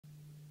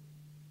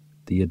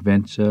The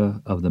Adventure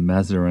of the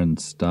Mazarin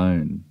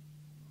Stone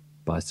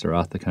by Sir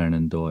Arthur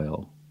Conan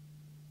Doyle.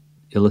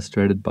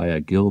 Illustrated by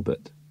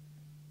Gilbert.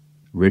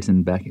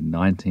 Written back in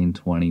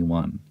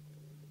 1921,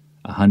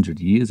 100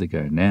 years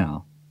ago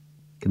now.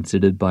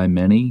 Considered by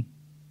many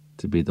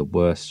to be the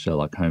worst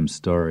Sherlock Holmes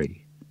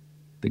story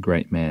the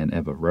great man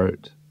ever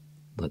wrote.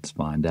 Let's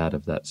find out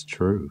if that's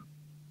true.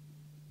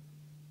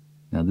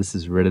 Now this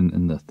is written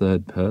in the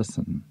third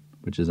person,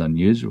 which is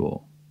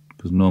unusual,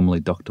 because normally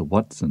Dr.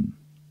 Watson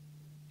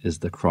is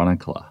the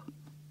chronicler.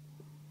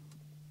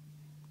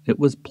 It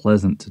was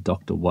pleasant to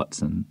Dr.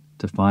 Watson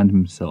to find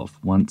himself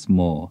once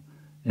more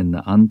in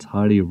the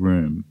untidy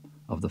room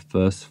of the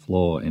first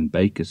floor in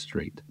Baker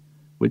Street,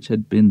 which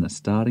had been the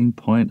starting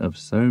point of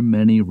so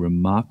many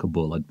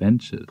remarkable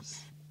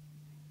adventures.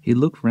 He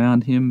looked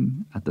round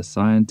him at the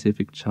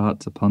scientific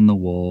charts upon the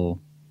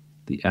wall,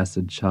 the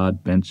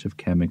acid-charred bench of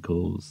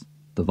chemicals,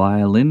 the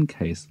violin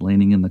case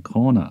leaning in the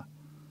corner,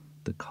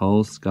 the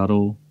coal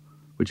scuttle,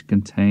 which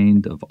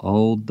contained of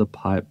old the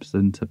pipes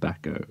and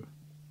tobacco.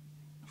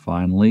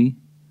 Finally,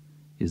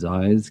 his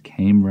eyes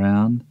came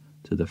round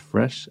to the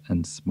fresh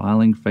and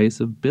smiling face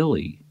of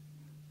Billy,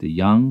 the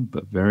young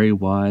but very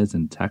wise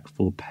and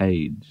tactful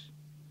page,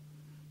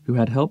 who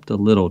had helped a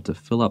little to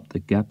fill up the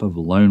gap of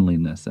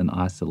loneliness and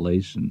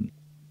isolation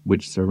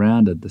which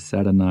surrounded the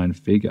saturnine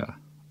figure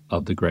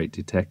of the great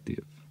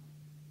detective.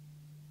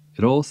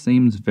 It all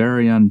seems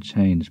very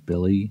unchanged,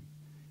 Billy.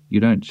 You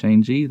don't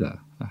change either.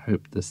 I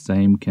hope the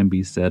same can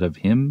be said of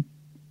him.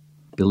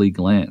 Billy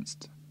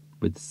glanced,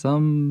 with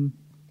some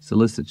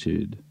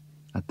solicitude,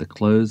 at the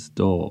closed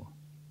door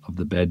of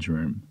the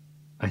bedroom.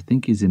 I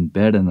think he's in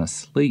bed and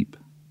asleep,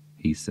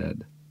 he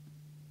said.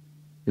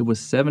 It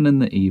was 7 in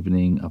the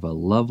evening of a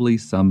lovely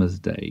summer's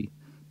day,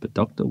 but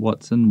Dr.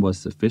 Watson was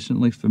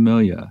sufficiently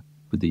familiar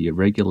with the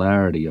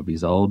irregularity of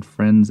his old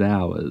friend's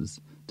hours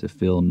to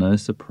feel no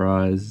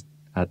surprise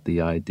at the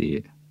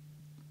idea.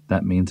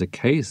 That means a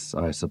case,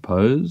 I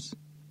suppose?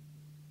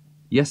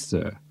 Yes,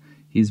 sir.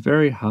 He's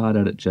very hard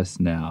at it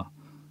just now.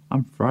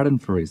 I'm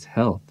frightened for his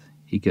health.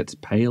 He gets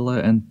paler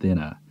and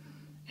thinner,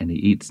 and he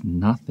eats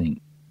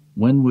nothing.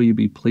 When will you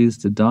be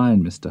pleased to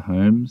dine, Mr.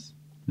 Holmes?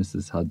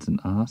 Mrs. Hudson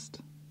asked.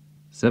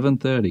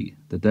 7:30,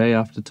 the day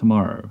after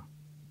tomorrow,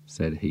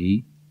 said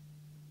he.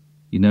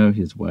 You know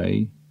his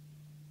way,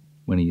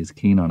 when he is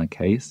keen on a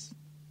case.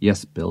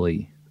 Yes,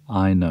 Billy,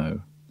 I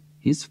know.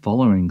 He's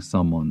following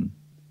someone.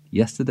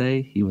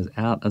 Yesterday he was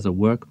out as a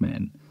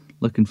workman,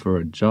 looking for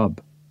a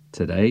job.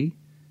 Today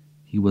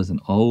he was an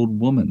old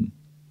woman.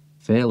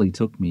 Fairly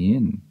took me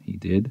in, he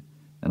did,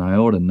 and I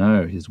ought to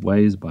know his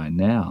ways by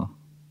now.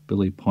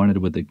 Billy pointed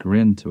with a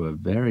grin to a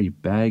very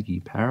baggy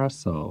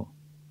parasol,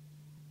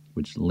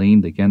 which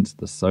leaned against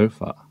the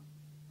sofa.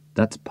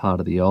 That's part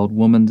of the old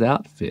woman's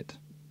outfit,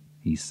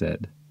 he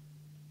said.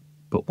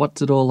 But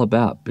what's it all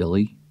about,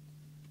 Billy?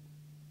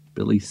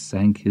 Billy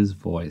sank his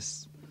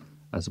voice,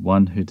 as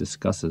one who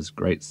discusses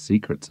great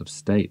secrets of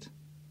state.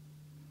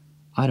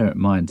 I don't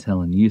mind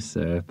telling you,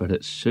 sir, but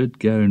it should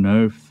go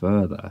no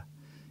further.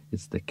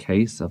 It's the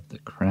case of the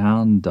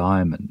Crown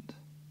Diamond.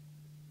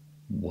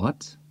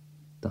 What?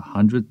 The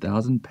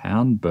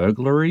 £100,000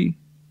 burglary?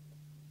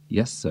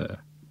 Yes, sir.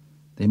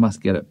 They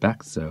must get it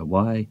back, sir.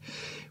 Why,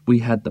 we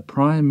had the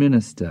Prime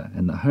Minister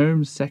and the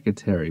Home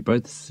Secretary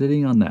both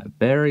sitting on that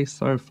very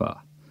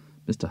sofa.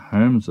 Mr.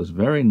 Holmes was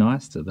very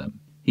nice to them.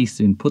 He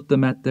soon put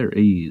them at their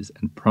ease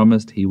and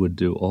promised he would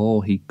do all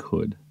he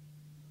could.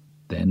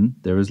 Then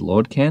there is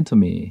Lord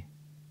Cantermere.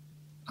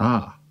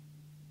 Ah,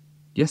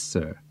 yes,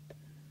 sir.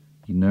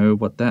 You know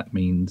what that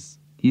means.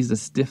 He's a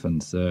stiff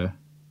 'un, sir,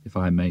 if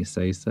I may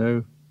say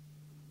so.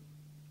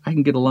 I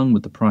can get along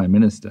with the Prime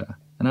Minister,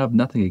 and I have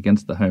nothing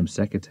against the Home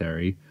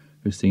Secretary,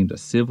 who seemed a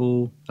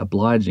civil,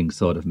 obliging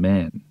sort of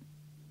man.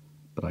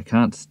 But I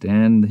can't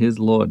stand his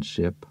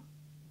lordship.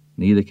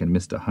 Neither can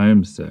Mr.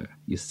 Holmes, sir.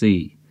 You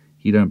see,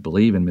 he don't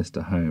believe in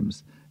Mr.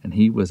 Holmes, and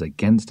he was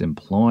against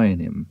employing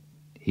him.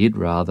 He'd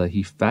rather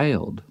he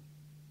failed.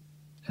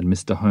 And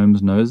Mr.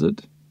 Holmes knows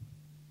it?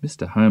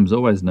 Mr. Holmes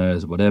always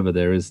knows whatever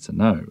there is to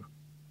know.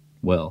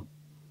 Well,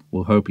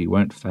 we'll hope he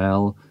won't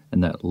fail,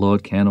 and that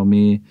Lord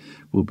Cantermere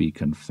will be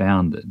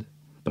confounded.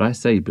 But I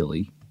say,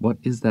 Billy, what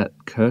is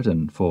that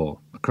curtain for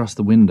across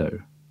the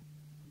window?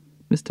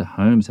 Mr.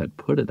 Holmes had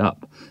put it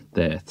up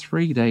there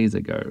 3 days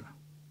ago.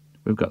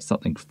 We've got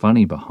something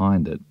funny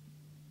behind it.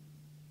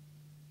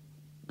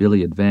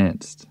 Billy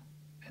advanced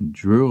and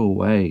drew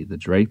away the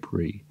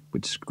drapery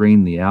which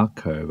screened the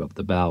alcove of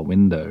the bow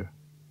window.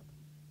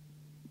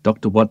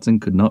 Dr. Watson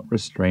could not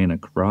restrain a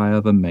cry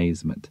of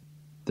amazement.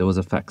 There was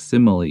a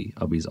facsimile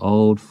of his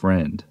old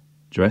friend,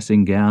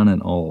 dressing gown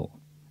and all,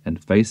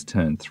 and face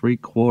turned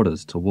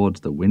 3/4 towards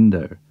the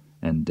window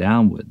and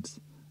downwards,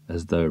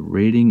 as though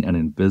reading an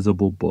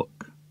invisible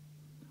book.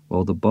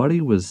 While the body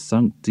was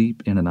sunk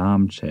deep in an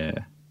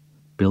armchair,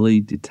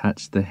 Billy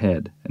detached the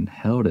head and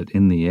held it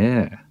in the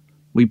air.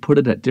 We put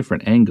it at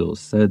different angles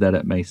so that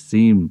it may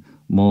seem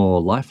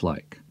more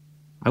lifelike.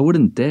 I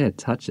wouldn't dare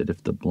touch it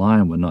if the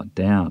blind were not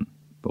down,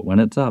 but when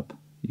it's up,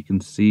 you can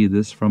see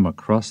this from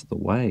across the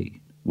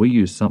way. We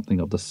used something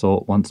of the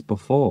sort once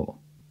before."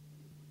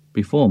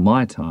 "Before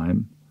my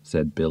time,"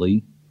 said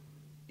Billy.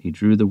 He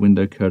drew the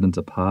window curtains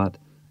apart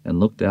and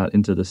looked out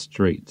into the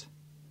street.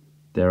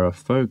 "There are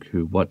folk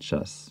who watch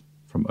us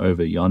from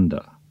over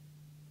yonder.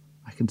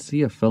 I can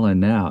see a fellow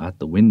now at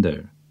the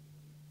window.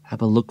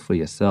 Have a look for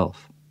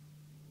yourself."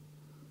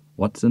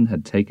 Watson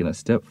had taken a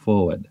step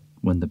forward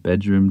when the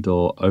bedroom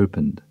door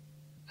opened,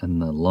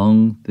 and the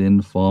long,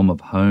 thin form of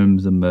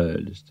Holmes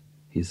emerged,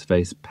 his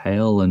face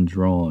pale and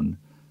drawn,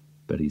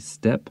 but his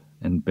step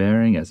and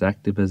bearing as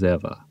active as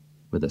ever.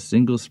 With a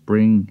single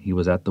spring he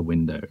was at the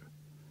window,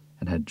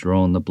 and had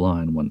drawn the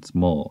blind once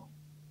more.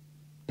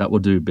 "That will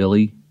do,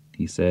 Billy,"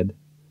 he said.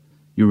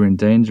 "You were in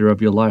danger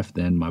of your life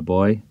then, my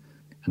boy,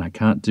 and I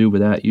can't do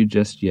without you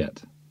just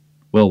yet.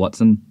 Well,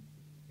 Watson,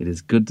 it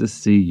is good to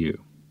see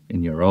you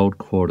in your old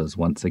quarters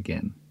once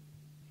again.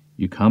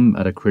 You come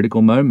at a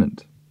critical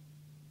moment."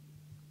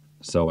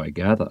 "So I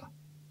gather."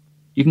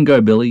 "You can go,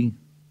 Billy."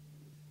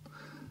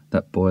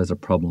 "That boy's a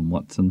problem,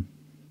 Watson.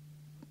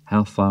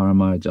 How far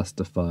am I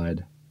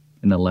justified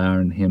in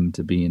allowing him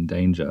to be in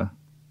danger?"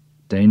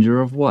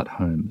 "Danger of what,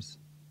 Holmes?"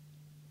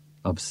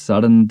 "Of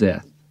sudden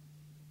death.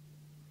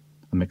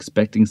 I'm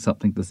expecting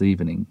something this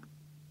evening."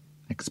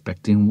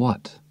 "Expecting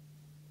what?"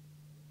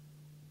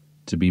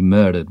 "To be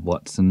murdered,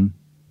 Watson."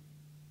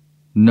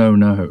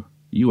 No,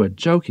 you are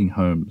joking,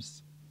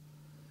 Holmes."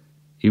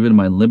 Even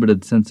my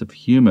limited sense of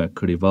humour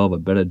could evolve a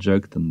better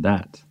joke than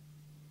that.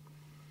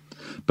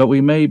 "But we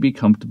may be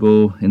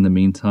comfortable in the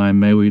meantime,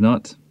 may we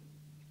not?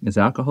 Is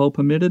alcohol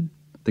permitted?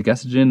 The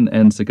gasogen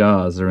and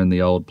cigars are in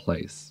the old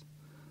place.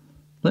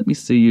 Let me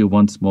see you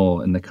once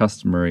more in the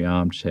customary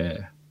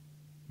armchair.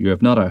 You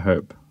have not, I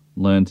hope,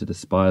 learned to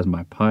despise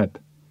my pipe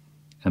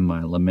and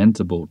my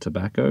lamentable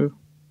tobacco.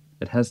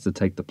 It has to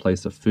take the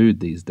place of food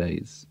these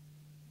days."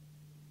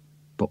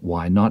 "But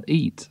why not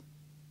eat?"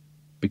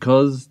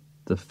 "Because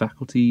the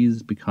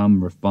faculties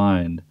become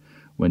refined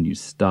when you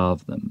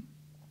starve them.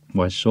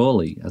 Why,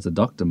 surely, as a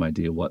doctor, my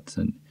dear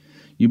Watson,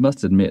 you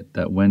must admit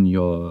that when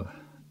your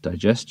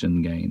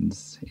digestion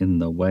gains in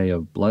the way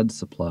of blood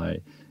supply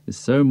is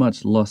so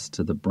much lost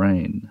to the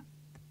brain."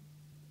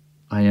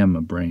 "I am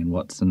a brain,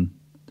 Watson.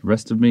 The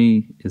rest of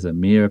me is a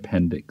mere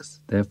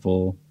appendix.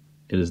 Therefore,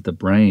 it is the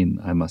brain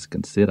I must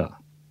consider."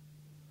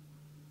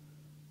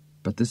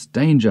 "But this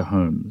danger,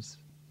 Holmes."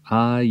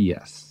 "Ah,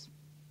 yes.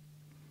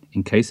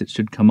 In case it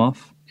should come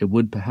off, it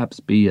would perhaps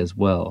be as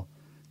well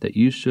that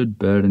you should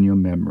burden your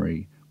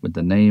memory with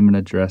the name and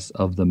address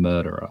of the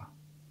murderer.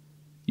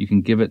 You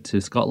can give it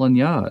to Scotland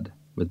Yard,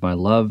 with my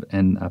love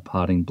and a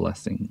parting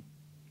blessing.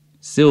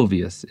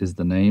 Sylvius is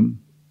the name.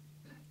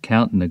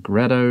 Count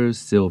Negretto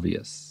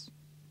Sylvius.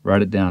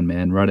 Write it down,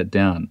 man, write it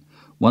down.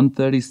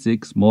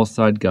 136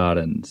 Moorside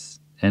Gardens,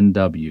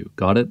 N.W.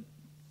 Got it?"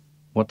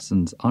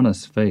 Watson's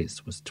honest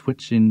face was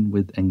twitching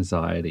with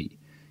anxiety.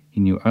 He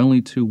knew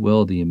only too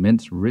well the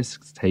immense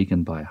risks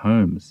taken by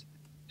Holmes,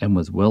 and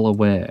was well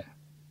aware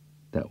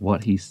that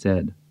what he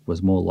said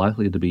was more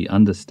likely to be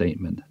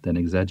understatement than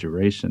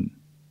exaggeration.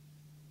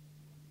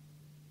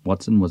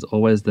 Watson was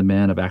always the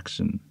man of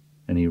action,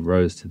 and he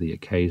rose to the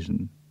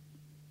occasion.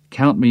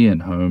 "Count me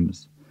in,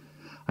 Holmes.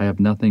 I have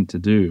nothing to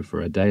do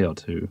for a day or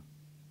two."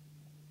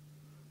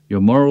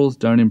 "Your morals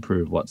don't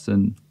improve,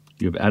 Watson.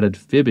 You have added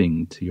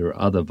fibbing to your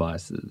other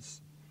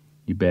vices.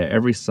 You bear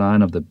every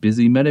sign of the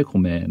busy medical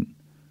man,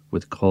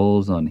 with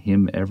calls on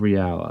him every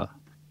hour.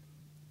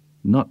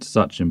 Not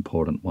such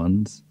important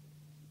ones.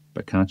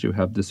 But can't you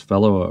have this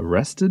fellow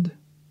arrested?"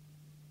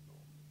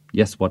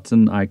 "Yes,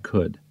 Watson, I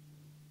could.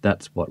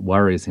 That's what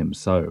worries him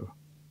so."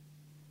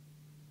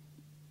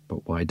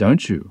 "But why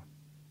don't you?"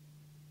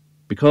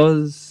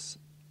 "Because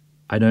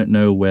I don't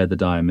know where the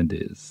diamond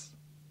is."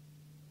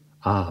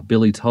 "Ah,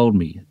 Billy told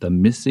me, the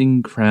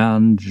missing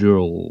crown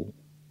jewel."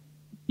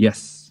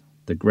 "Yes,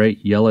 the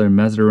great yellow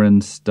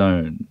Mazarin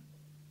Stone.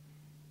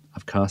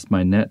 I've cast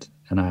my net,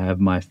 and I have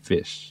my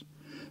fish,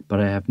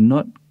 but I have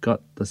not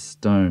got the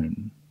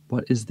stone.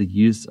 What is the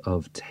use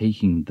of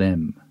taking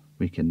them?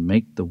 We can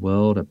make the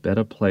world a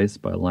better place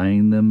by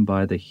laying them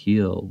by the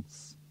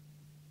heels.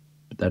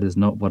 But that is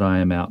not what I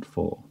am out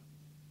for.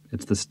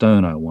 It's the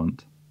stone I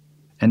want."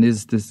 "And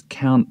is this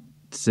Count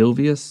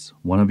Sylvius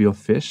one of your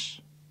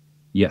fish?"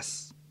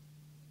 "Yes,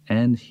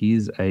 and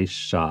he's a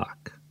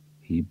shark.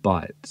 He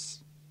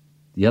bites.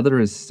 The other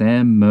is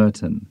Sam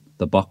Merton,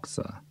 the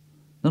boxer.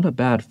 Not a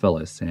bad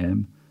fellow,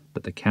 Sam,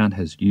 but the Count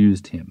has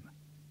used him.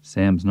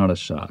 Sam's not a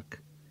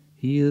shark.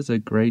 He is a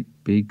great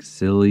big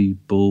silly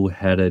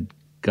bull-headed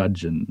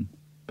gudgeon,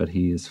 but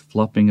he is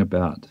flopping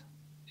about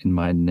in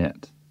my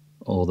net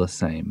all the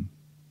same."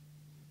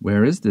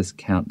 "Where is this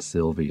Count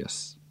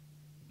Sylvius?"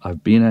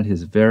 "I've been at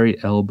his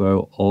very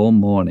elbow all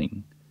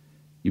morning.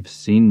 You've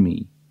seen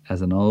me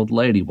as an old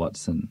lady,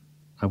 Watson.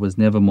 I was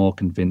never more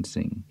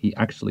convincing. He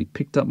actually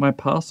picked up my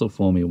parcel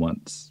for me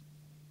once.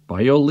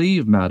 'By your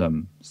leave,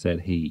 madam,'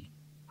 said he,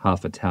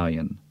 half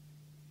Italian,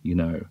 you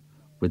know,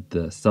 with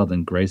the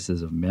southern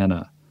graces of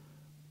manner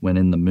when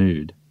in the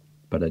mood,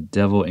 but a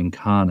devil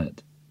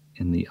incarnate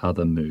in the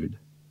other mood.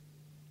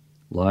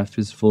 Life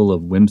is full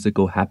of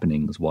whimsical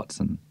happenings,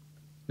 Watson.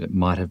 It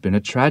might have been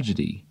a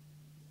tragedy.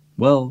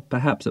 Well,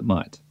 perhaps it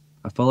might.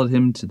 I followed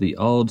him to the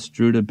old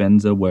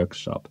Strubenzer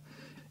workshop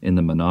in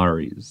the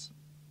Minories.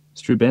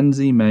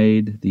 Strubenzer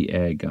made the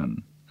air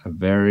gun, a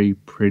very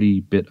pretty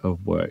bit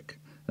of work,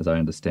 as I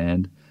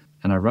understand,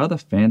 and I rather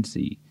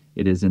fancy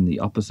it is in the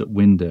opposite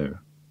window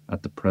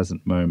at the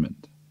present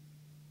moment.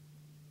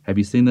 Have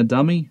you seen the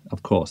dummy?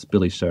 Of course,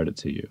 Billy showed it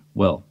to you.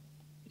 Well,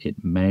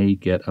 it may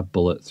get a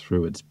bullet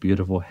through its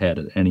beautiful head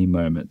at any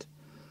moment.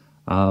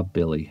 Ah,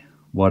 Billy,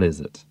 what is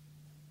it?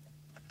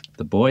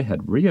 The boy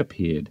had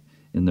reappeared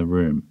in the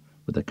room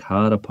with a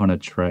card upon a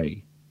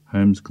tray.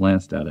 Holmes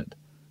glanced at it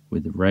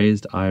with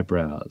raised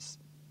eyebrows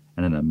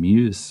and an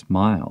amused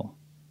smile.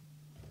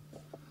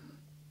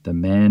 The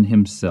man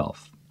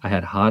himself. I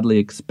had hardly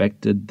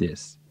expected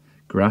this.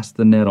 Grasp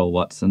the nettle,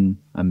 Watson,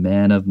 a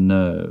man of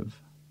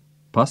nerve.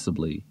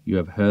 Possibly you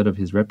have heard of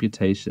his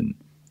reputation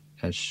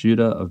as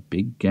shooter of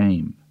big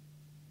game.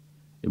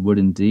 It would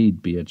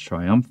indeed be a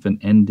triumphant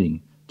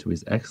ending to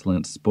his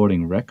excellent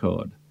sporting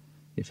record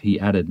if he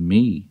added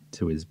me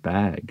to his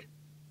bag.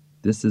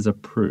 This is a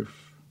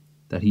proof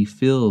that he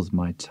feels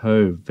my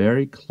toe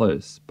very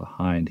close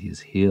behind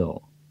his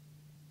heel.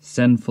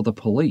 Send for the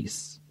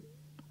police.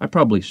 I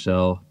probably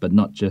shall, but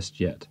not just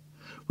yet.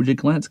 Would you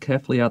glance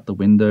carefully out the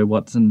window,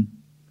 Watson,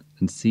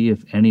 and see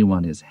if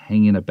anyone is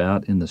hanging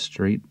about in the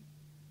street?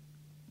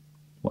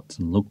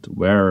 Watson looked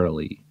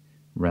warily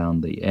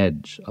round the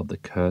edge of the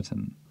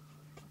curtain.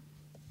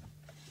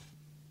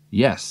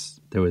 Yes,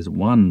 there is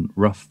one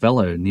rough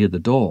fellow near the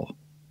door.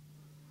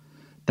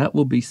 That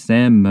will be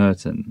Sam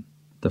Merton,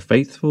 the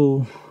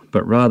faithful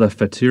but rather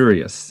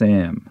fatuous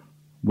Sam.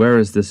 Where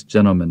is this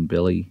gentleman,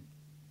 Billy?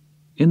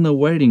 In the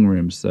waiting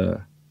room,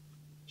 sir.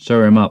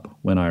 Show him up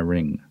when I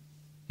ring.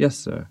 Yes,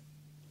 sir.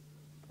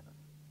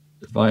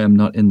 If I am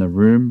not in the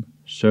room,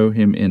 show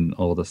him in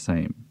all the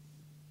same.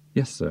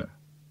 Yes, sir.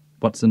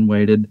 Watson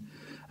waited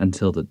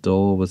until the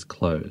door was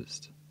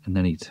closed, and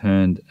then he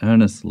turned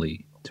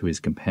earnestly to his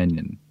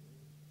companion.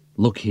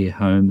 Look here,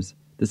 Holmes,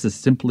 this is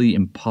simply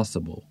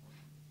impossible.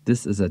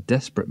 This is a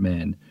desperate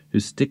man who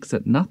sticks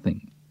at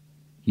nothing.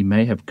 He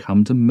may have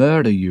come to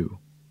murder you.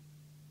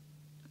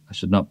 I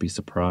should not be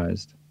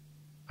surprised.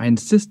 I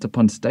insist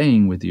upon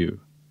staying with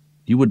you.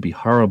 You would be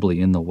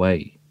horribly in the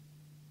way.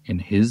 In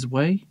his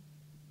way?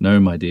 No,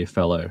 my dear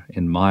fellow,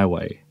 in my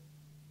way.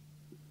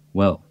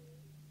 Well,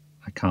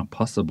 I can't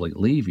possibly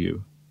leave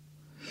you.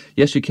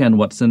 Yes, you can,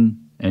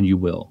 Watson, and you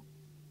will.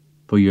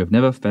 For you have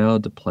never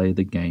failed to play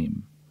the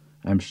game.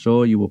 I am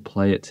sure you will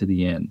play it to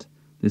the end.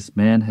 This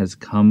man has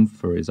come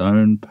for his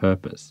own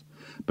purpose,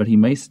 but he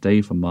may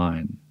stay for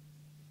mine.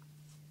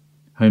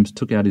 Holmes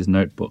took out his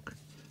notebook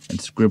and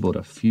scribbled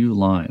a few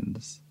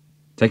lines.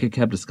 Take a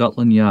cab to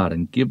Scotland Yard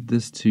and give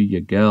this to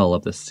your girl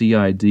of the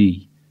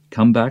CID.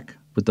 Come back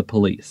with the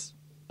police.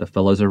 The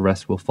fellow's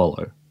arrest will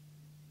follow.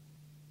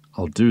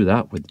 I'll do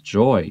that with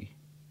joy.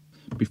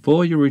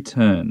 Before you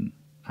return,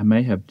 I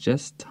may have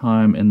just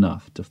time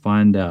enough to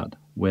find out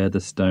where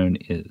the stone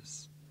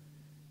is.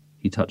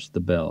 He touched the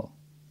bell.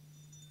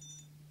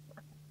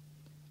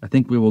 I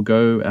think we will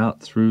go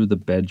out through the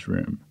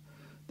bedroom.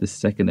 This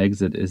second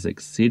exit is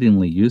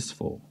exceedingly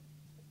useful.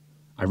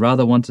 I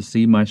rather want to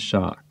see my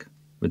shark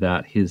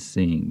without his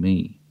seeing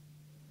me.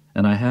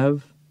 And I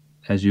have,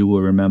 as you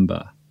will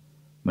remember,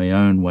 my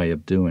own way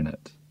of doing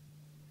it.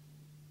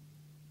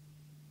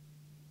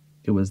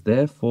 It was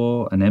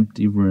therefore an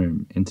empty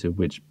room into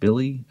which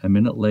Billy, a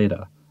minute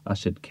later,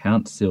 ushered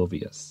Count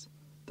Sylvius.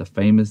 The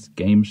famous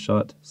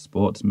game-shot,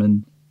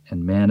 sportsman,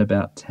 and man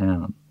about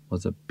town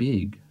was a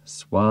big,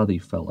 swarthy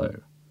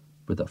fellow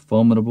with a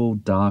formidable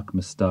dark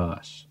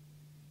moustache,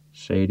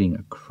 shading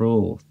a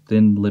cruel,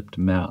 thin-lipped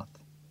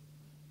mouth,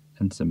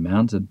 and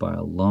surmounted by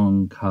a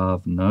long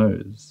carved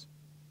nose,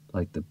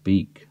 like the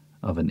beak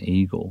of an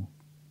eagle.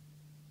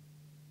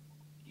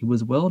 He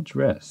was well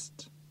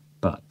dressed,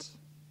 but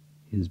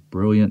his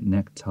brilliant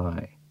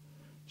necktie,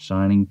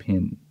 shining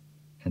pin,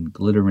 and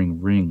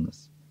glittering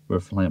rings were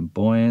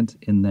flamboyant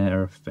in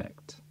their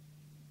effect.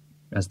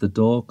 As the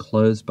door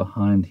closed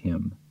behind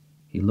him,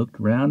 he looked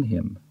round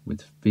him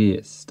with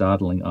fierce,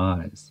 startling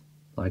eyes,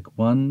 like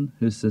one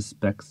who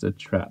suspects a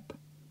trap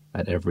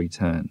at every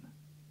turn.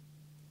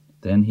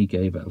 Then he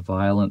gave a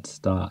violent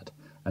start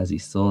as he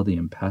saw the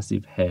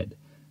impassive head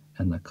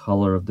and the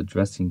collar of the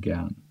dressing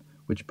gown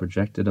which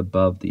projected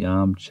above the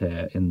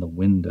armchair in the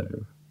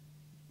window.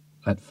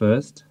 At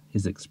first,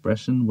 his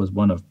expression was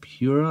one of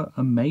pure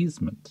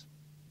amazement.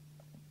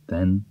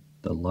 Then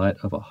the light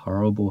of a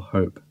horrible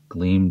hope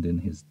gleamed in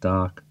his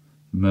dark,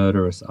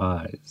 murderous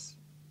eyes.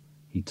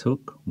 He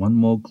took one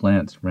more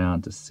glance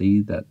round to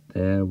see that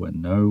there were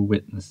no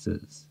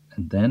witnesses,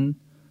 and then,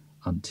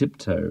 on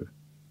tiptoe,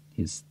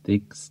 his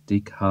thick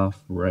stick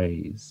half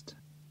raised,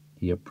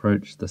 he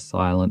approached the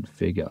silent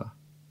figure.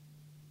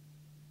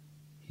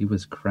 He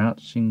was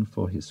crouching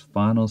for his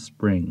final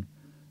spring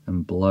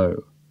and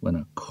blow when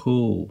a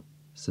cool,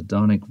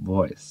 sardonic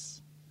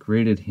voice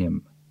greeted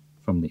him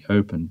from the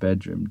open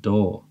bedroom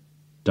door.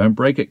 "Don't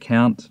break it,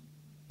 Count.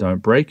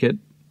 Don't break it."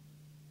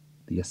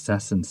 The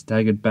assassin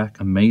staggered back,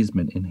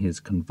 amazement in his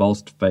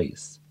convulsed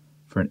face.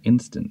 For an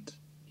instant,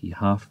 he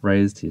half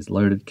raised his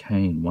loaded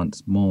cane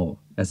once more,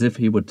 as if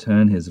he would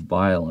turn his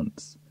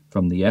violence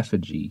from the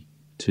effigy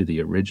to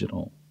the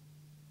original.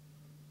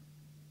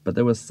 But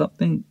there was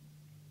something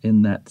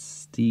in that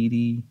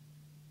steady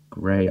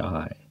grey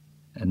eye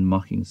and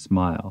mocking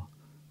smile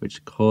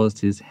which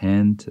caused his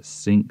hand to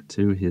sink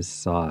to his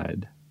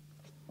side.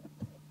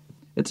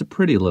 "It's a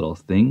pretty little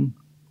thing,"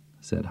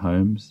 said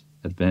Holmes,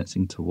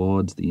 advancing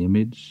towards the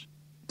image.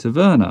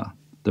 "Taverner,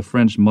 the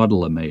French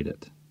modeller, made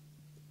it.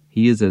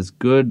 He is as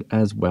good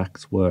as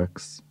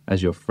waxworks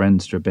as your friend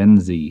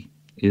Strabenzi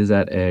is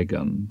at air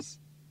guns."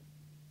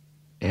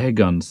 "Air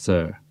guns,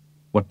 sir?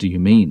 What do you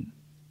mean?"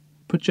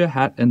 "Put your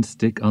hat and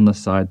stick on the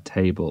side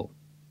table."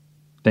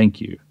 "Thank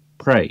you.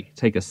 Pray,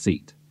 take a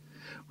seat.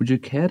 Would you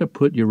care to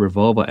put your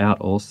revolver out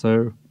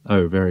also?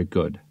 Oh, very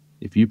good.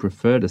 If you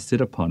prefer to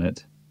sit upon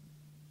it."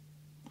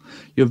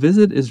 "Your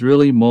visit is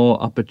really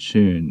more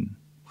opportune,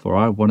 for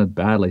I wanted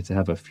badly to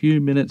have a few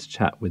minutes'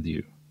 chat with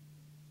you."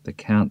 The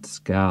Count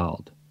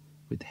scowled,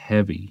 with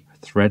heavy,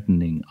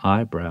 threatening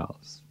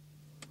eyebrows.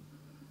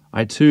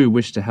 "I too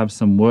wish to have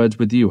some words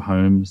with you,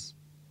 Holmes.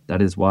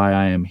 That is why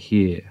I am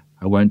here.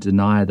 I won't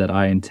deny that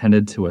I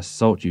intended to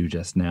assault you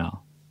just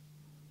now."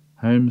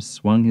 Holmes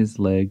swung his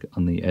leg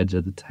on the edge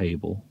of the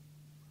table.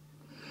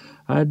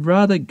 "I had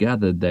rather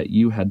gathered that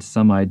you had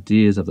some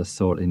ideas of the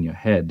sort in your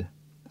head,"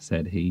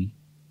 said he.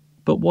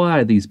 "But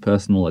why these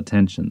personal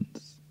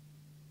attentions?"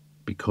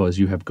 "Because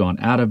you have gone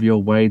out of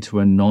your way to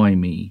annoy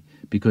me,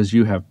 because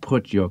you have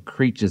put your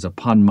creatures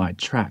upon my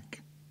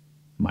track."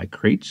 "My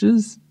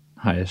creatures?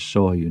 I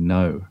assure you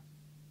no."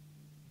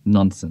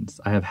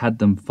 "Nonsense, I have had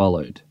them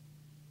followed.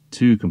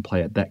 Two can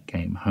play at that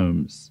game,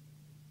 Holmes."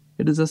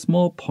 "It is a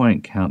small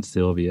point, Count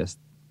Sylvius,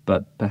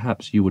 but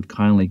perhaps you would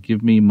kindly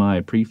give me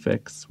my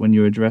prefix when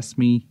you address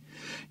me.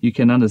 You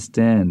can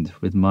understand,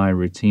 with my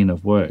routine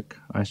of work,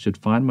 I should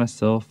find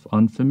myself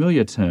on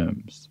familiar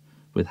terms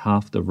with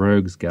half the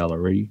rogues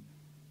gallery,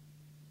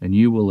 and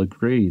you will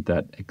agree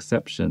that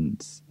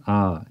exceptions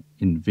are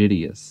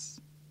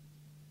invidious."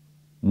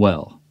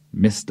 "Well,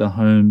 Mr.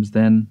 Holmes,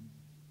 then?"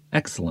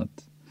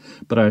 "Excellent.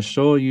 But I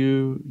assure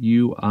you,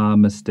 you are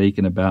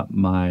mistaken about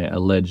my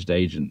alleged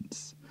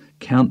agents."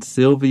 Count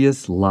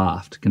Sylvius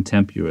laughed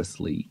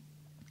contemptuously.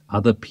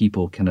 "Other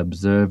people can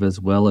observe as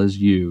well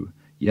as you.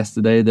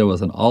 Yesterday there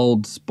was an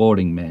old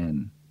sporting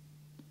man.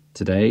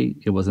 Today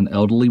it was an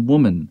elderly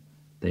woman.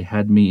 They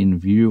had me in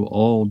view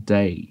all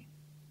day."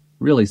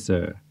 "Really,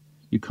 sir,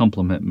 you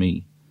compliment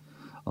me.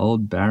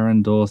 Old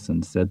Baron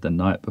Dawson said the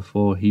night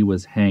before he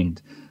was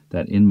hanged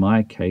that in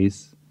my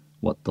case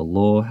what the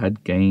law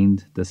had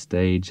gained the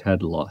stage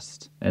had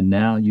lost, and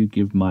now you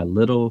give my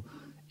little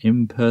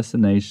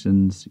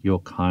impersonations your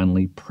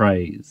kindly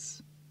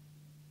praise."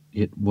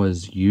 "It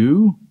was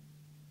you?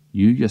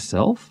 You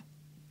yourself?"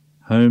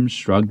 Holmes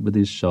shrugged with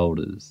his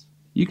shoulders.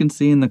 "You can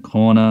see in the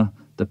corner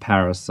the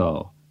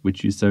parasol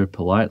which you so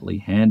politely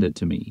handed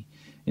to me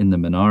in the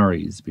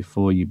Minories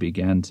before you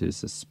began to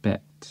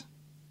suspect.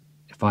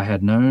 If I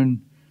had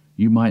known,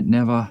 you might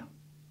never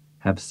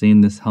have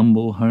seen this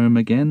humble home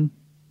again.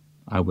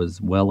 I was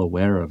well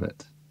aware of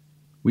it.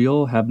 We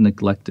all have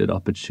neglected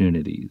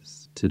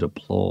opportunities to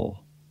deplore.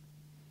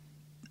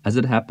 As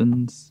it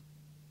happens,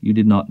 you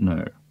did not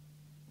know,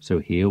 so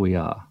here we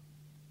are."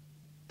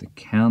 The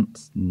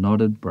Count's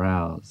knotted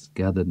brows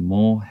gathered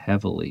more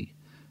heavily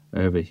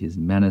over his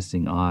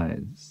menacing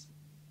eyes.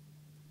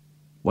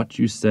 "What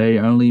you say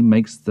only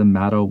makes the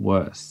matter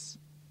worse.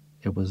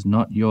 It was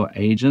not your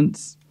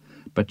agents,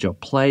 but your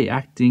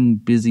play-acting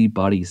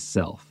busybody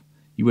self.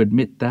 You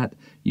admit that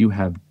you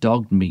have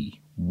dogged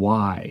me.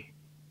 Why?"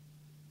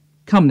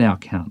 "Come now,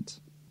 Count.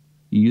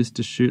 You used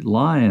to shoot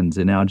lions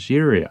in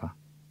Algeria."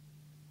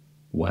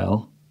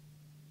 "Well?"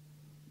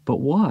 "But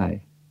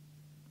why?"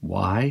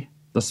 "Why?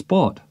 The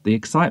sport, the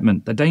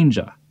excitement, the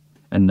danger.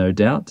 And no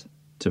doubt,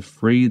 to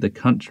free the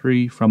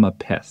country from a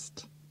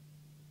pest."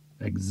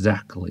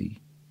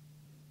 "Exactly.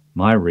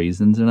 My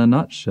reasons in a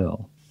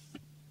nutshell."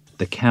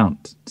 The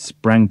Count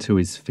sprang to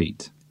his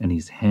feet, and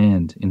his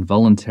hand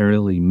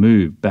involuntarily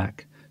moved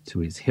back to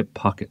his hip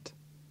pocket.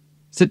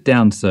 "Sit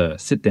down, sir,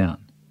 sit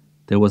down.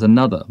 There was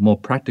another, more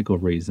practical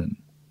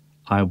reason.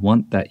 I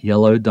want that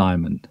yellow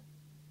diamond."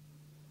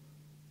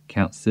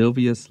 Count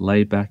Sylvius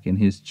lay back in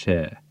his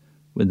chair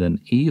with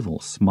an evil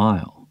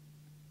smile.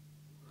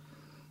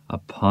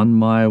 "Upon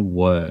my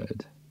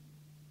word,"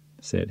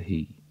 said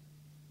he,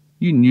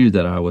 "you knew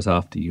that I was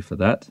after you for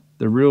that.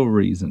 The real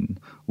reason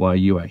why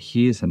you are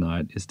here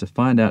tonight is to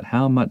find out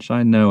how much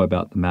I know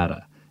about the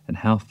matter and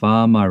how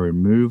far my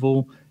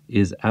removal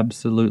is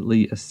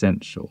absolutely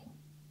essential.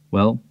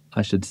 Well,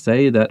 I should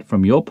say that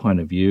from your point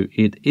of view,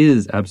 it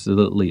is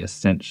absolutely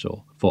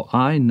essential, for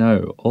I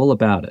know all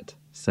about it,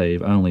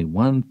 save only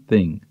one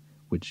thing,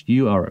 which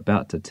you are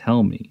about to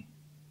tell me."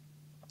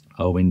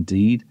 "Oh,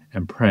 indeed?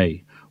 And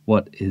pray,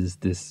 what is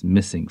this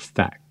missing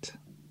fact?"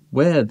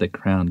 "Where the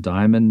crown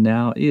diamond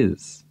now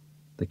is."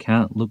 The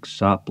Count looked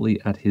sharply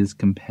at his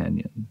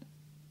companion.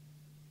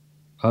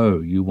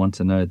 Oh, you want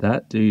to know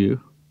that, do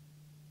you?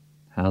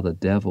 How the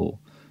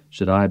devil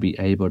should I be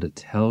able to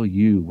tell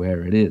you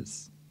where it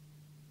is?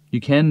 You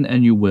can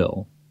and you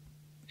will.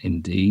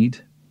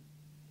 Indeed.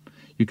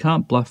 You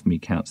can't bluff me,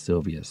 Count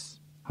Sylvius.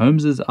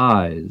 Holmes's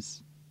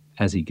eyes,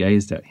 as he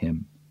gazed at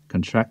him,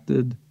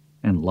 contracted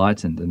and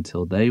lightened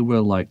until they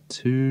were like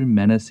two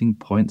menacing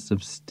points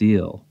of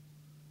steel.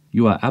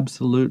 You are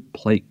absolute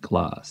plate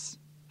glass.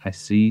 I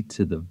see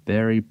to the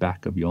very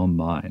back of your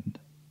mind.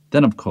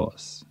 Then, of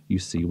course, you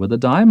see where the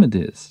diamond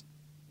is.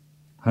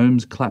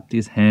 Holmes clapped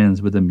his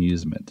hands with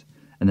amusement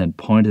and then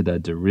pointed a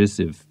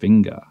derisive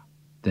finger.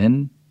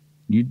 Then,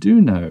 you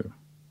do know.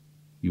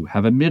 You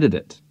have admitted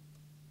it.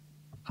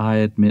 I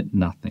admit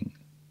nothing.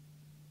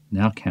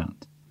 Now,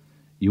 Count,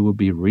 you will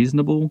be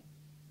reasonable.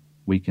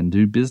 We can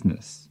do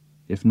business.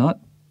 If not,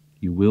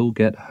 you will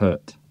get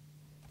hurt.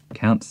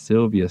 Count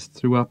Sylvius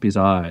threw up his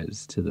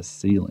eyes to the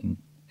ceiling.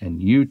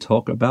 And you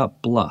talk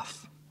about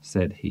bluff,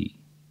 said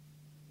he.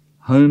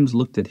 Holmes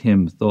looked at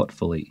him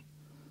thoughtfully,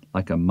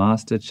 like a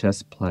master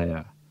chess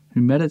player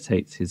who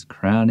meditates his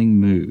crowning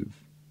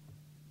move.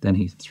 Then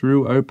he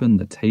threw open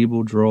the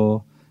table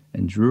drawer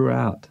and drew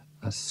out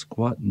a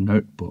squat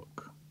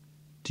notebook.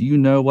 Do you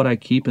know what I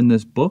keep in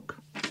this book?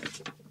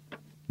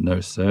 No,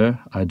 sir,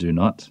 I do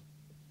not.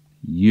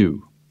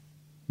 You.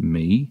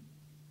 Me?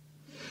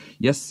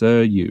 Yes,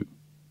 sir, you.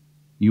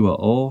 You are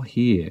all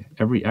here,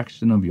 every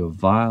action of your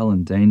vile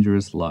and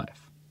dangerous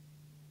life.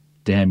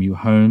 Damn you,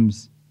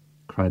 Holmes,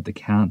 cried the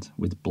Count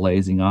with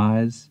blazing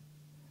eyes.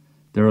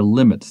 There are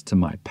limits to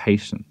my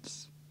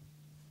patience.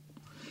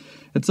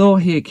 It's all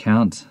here,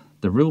 Count,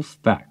 the real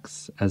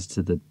facts as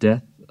to the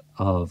death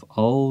of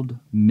old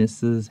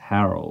Mrs.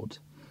 Harold,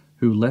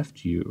 who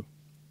left you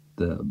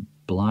the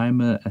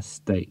Blymer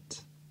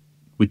estate,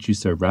 which you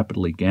so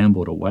rapidly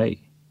gambled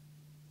away.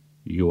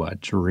 You are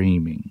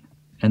dreaming.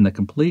 And the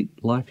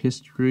complete life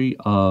history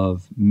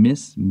of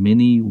Miss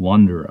Minnie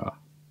Wanderer.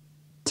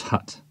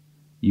 Tut,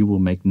 you will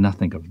make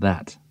nothing of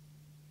that.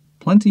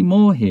 Plenty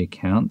more here,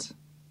 Count.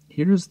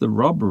 Here is the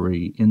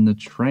robbery in the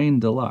train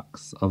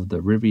deluxe of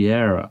the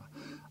Riviera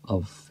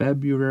of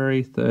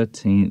February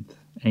 13th,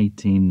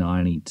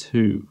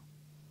 1892.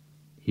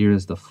 Here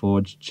is the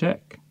forged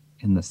check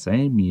in the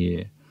same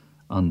year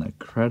on the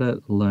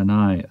Credit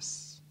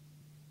Linnaeus.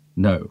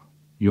 No,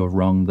 you're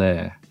wrong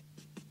there.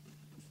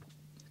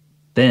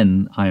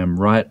 Then I am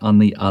right on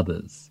the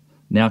others.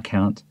 Now,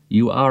 Count,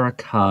 you are a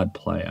card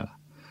player.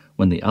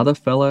 When the other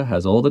fellow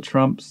has all the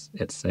trumps,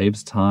 it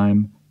saves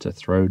time to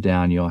throw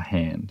down your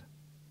hand.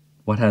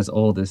 What has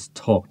all this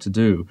talk to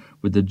do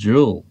with the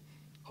jewel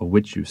of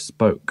which you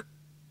spoke?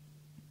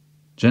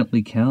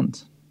 Gently,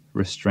 Count,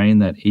 restrain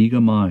that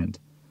eager mind.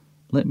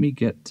 Let me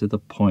get to the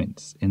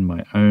points in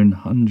my own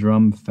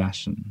humdrum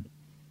fashion.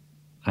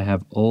 I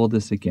have all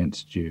this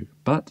against you,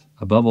 but,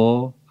 above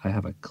all, I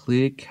have a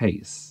clear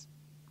case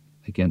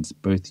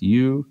against both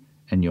you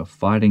and your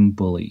fighting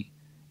bully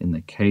in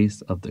the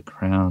case of the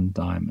Crown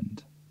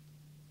Diamond.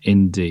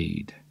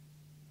 Indeed.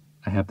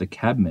 I have the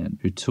cabman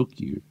who took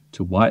you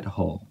to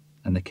Whitehall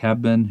and the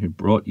cabman who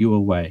brought you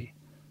away.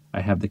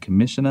 I have the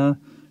commissioner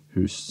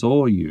who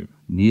saw you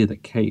near the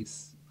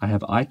case. I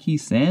have Ikey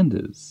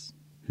Sanders,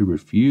 who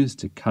refused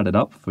to cut it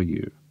up for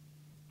you.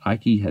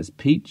 Ikey has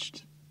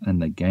peached,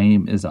 and the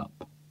game is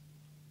up.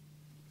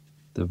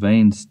 The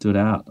veins stood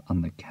out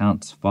on the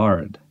Count's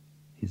forehead.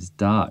 His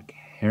dark,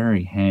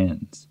 hairy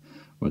hands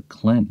were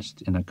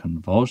clenched in a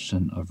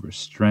convulsion of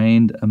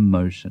restrained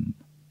emotion.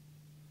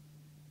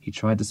 He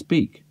tried to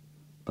speak,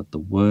 but the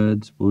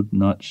words would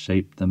not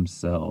shape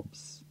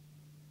themselves.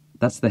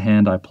 That's the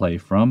hand I play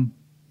from,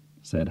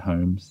 said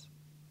Holmes.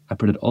 I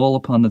put it all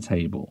upon the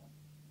table,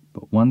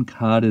 but one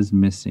card is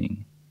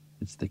missing.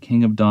 It's the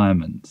King of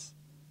Diamonds.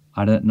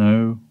 I don't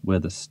know where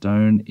the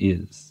stone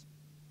is.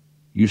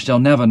 You shall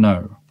never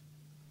know.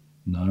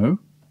 No?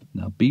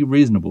 Now be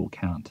reasonable,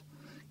 Count.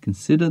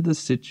 Consider the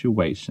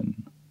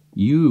situation.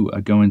 You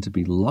are going to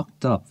be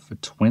locked up for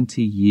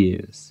 20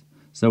 years.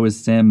 So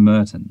is Sam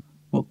Merton.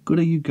 What good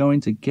are you going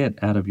to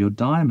get out of your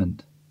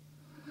diamond?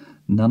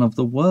 None of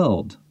the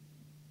world.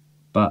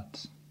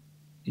 But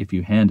if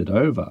you hand it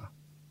over,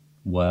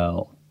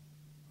 well,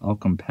 I'll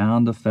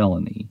compound a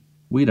felony.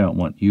 We don't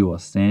want you or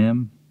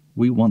Sam.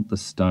 We want the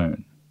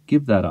stone.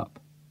 Give that up.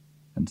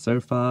 And so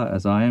far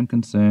as I am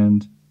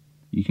concerned,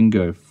 you can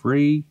go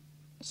free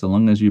so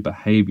long as you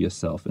behave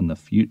yourself in the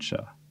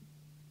future.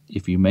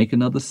 If you make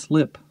another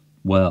slip,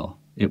 well,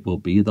 it will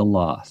be the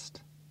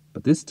last.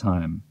 But this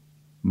time,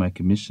 my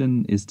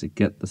commission is to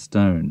get the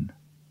stone,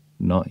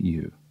 not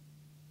you.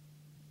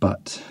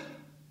 But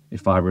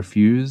if I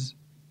refuse,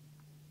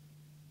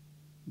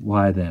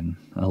 why then,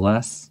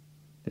 alas,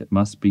 it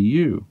must be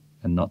you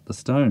and not the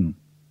stone.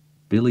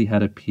 Billy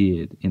had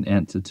appeared in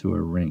answer to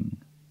a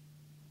ring.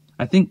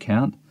 I think,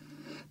 Count,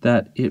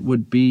 that it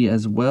would be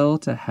as well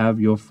to have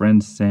your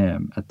friend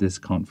Sam at this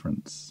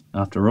conference.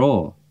 After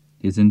all,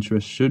 his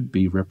interests should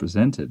be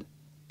represented.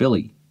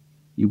 Billy,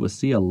 you will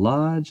see a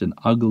large and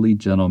ugly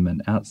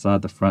gentleman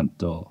outside the front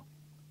door.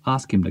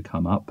 Ask him to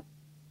come up.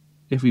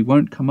 If he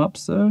won't come up,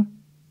 sir,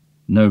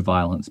 No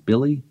violence,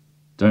 Billy.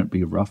 Don't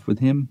be rough with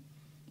him.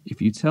 If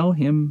you tell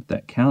him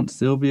that Count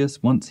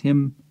Sylvius wants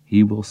him,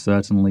 he will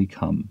certainly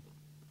come.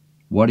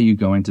 What are you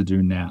going to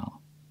do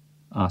now?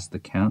 Asked the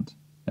Count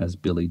as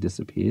Billy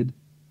disappeared.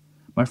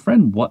 My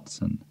friend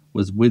Watson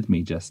was with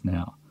me just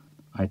now.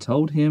 I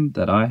told him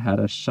that I had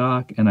a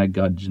shark and a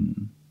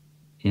gudgeon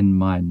in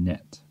my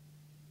net.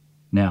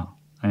 Now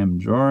I am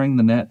drawing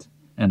the net,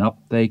 and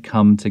up they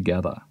come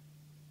together.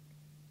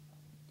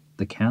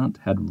 The Count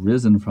had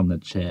risen from the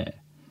chair,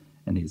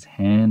 and his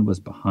hand was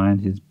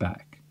behind his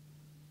back.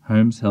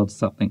 Holmes held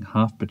something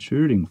half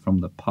protruding from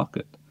the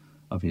pocket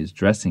of his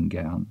dressing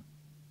gown.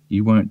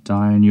 You won't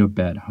die in your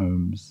bed,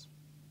 Holmes.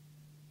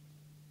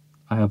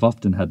 I have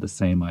often had the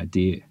same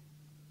idea.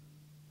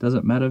 Does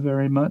it matter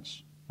very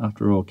much?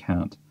 After all,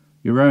 Count,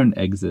 your own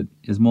exit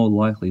is more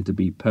likely to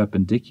be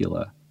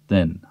perpendicular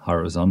than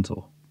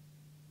horizontal.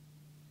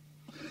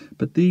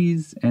 But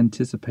these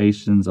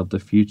anticipations of the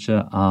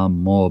future are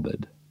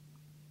morbid.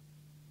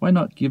 Why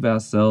not give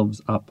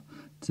ourselves up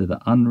to the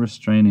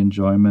unrestrained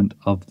enjoyment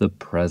of the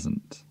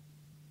present?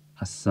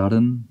 A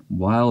sudden,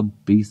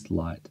 wild beast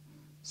light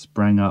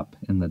sprang up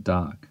in the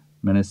dark,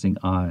 menacing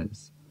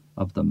eyes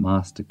of the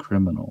master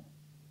criminal.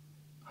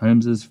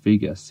 Holmes's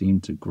figure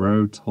seemed to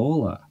grow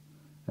taller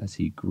as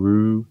he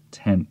grew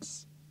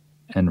tense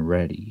and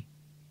ready.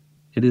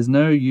 It is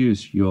no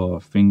use your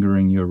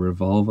fingering your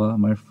revolver,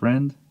 my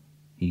friend,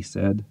 he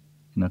said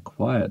in a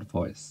quiet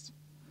voice.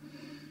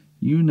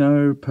 You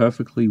know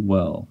perfectly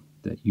well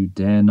that you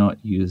dare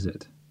not use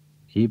it,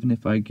 even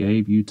if I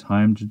gave you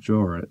time to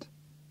draw it.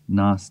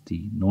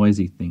 Nasty,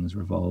 noisy things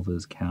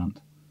revolvers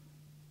count.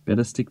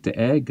 Better stick to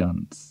air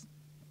guns.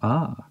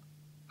 Ah,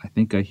 I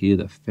think I hear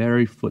the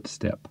fairy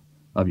footstep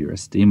of your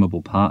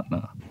estimable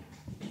partner.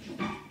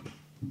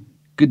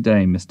 Good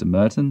day, Mr.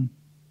 Merton.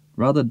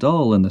 Rather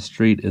dull in the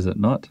street, is it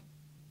not?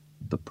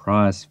 The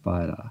prize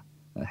fighter,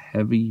 a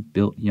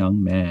heavy-built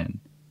young man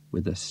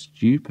with a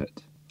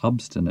stupid,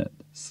 obstinate,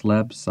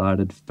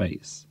 slab-sided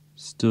face,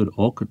 stood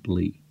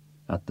awkwardly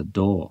at the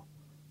door,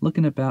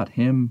 looking about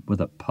him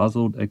with a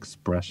puzzled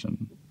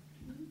expression.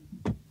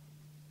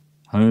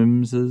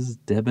 Holmes's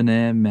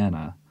debonair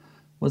manner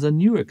was a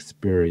new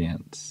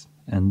experience,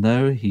 and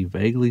though he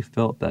vaguely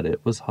felt that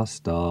it was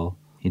hostile,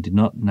 he did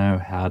not know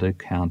how to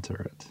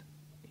counter it.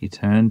 He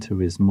turned to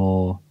his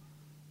more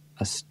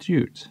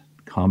astute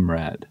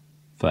comrade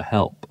for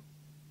help.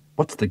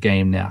 What's the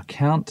game now,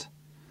 Count?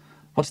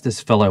 What's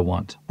this fellow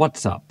want?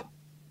 What's up?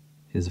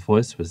 His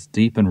voice was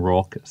deep and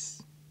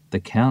raucous. The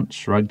Count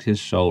shrugged his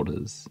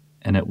shoulders,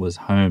 and it was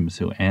Holmes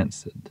who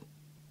answered.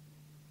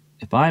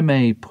 If I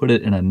may put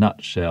it in a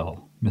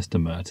nutshell, Mr.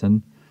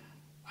 Merton,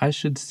 I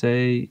should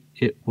say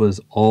it was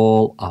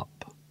all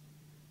up.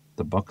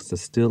 The boxer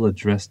still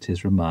addressed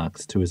his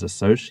remarks to his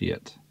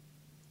associate.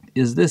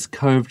 Is this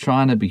cove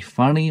trying to be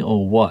funny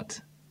or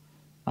what?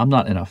 I'm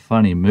not in a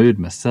funny mood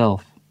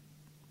myself.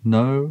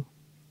 No,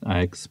 I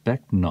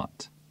expect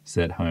not,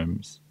 said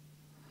Holmes.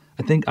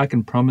 I think I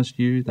can promise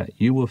you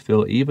that you will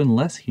feel even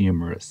less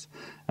humorous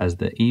as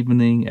the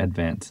evening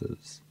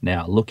advances.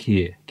 Now, look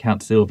here,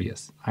 Count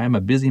Sylvius. I am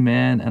a busy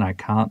man and I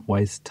can't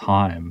waste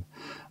time.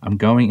 I'm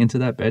going into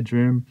that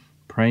bedroom.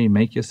 Pray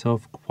make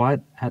yourself quite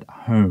at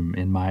home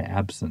in my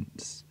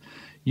absence.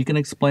 You can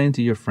explain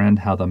to your friend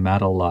how the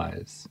matter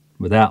lies,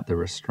 without the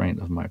restraint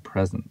of my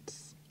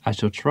presence. I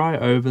shall try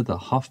over the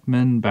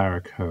Hoffmann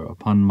Barocco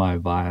upon my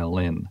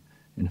violin.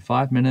 In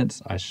 5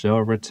 minutes I shall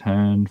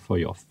return for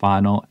your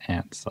final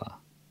answer.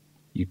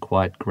 You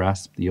quite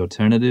grasp the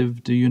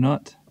alternative, do you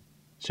not?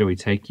 Shall we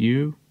take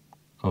you,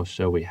 or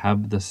shall we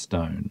have the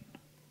stone?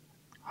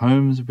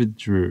 Holmes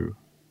withdrew,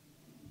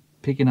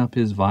 picking up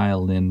his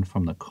violin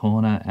from the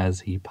corner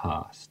as he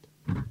passed.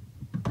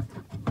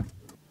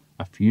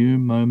 A few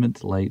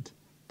moments late,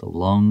 the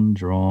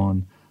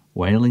long-drawn,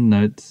 wailing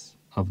notes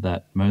of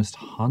that most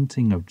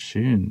haunting of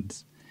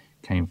tunes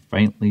came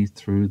faintly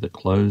through the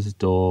closed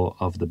door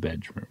of the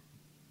bedroom.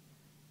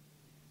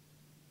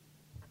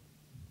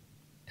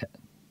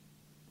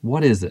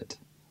 What is it?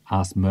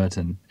 Asked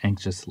Merton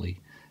anxiously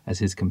as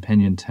his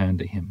companion turned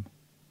to him.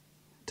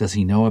 Does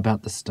he know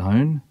about the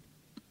stone?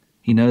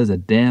 He knows a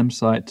damn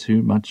sight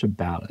too much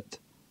about it.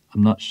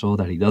 I'm not sure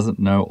that he doesn't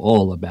know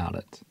all about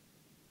it.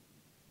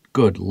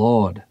 Good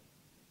Lord!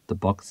 The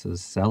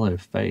boxer's sallow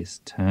face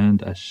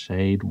turned a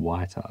shade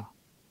whiter.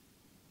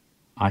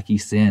 Ikey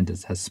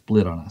Sanders has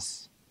split on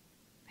us.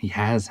 He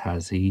has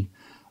he?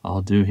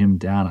 I'll do him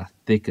down a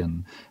thick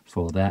 'un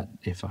for that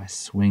if I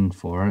swing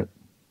for it.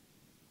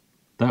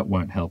 That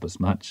won't help us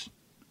much.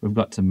 We've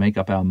got to make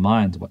up our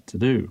minds what to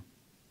do.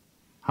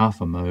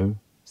 Half a mo,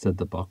 said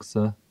the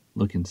boxer,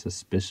 looking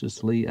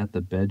suspiciously at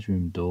the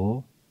bedroom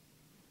door.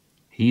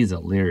 He's a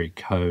leery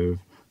cove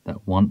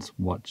that wants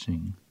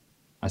watching.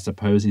 I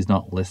suppose he's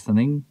not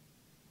listening?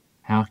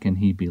 How can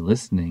he be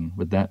listening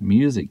with that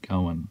music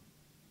going?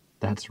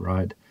 That's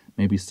right,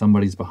 maybe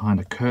somebody's behind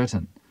a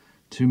curtain.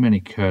 Too many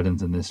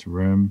curtains in this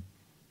room.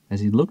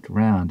 As he looked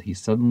round, he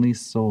suddenly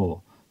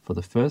saw, for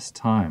the first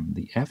time,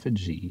 the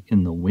effigy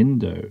in the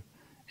window,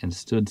 and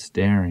stood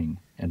staring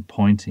and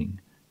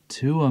pointing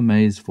too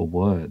amazed for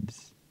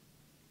words.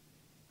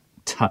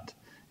 "Tut,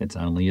 it's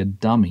only a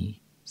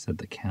dummy," said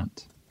the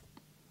Count.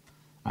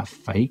 "A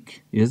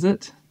fake, is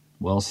it?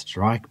 Well,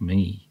 strike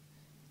me.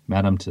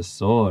 Madame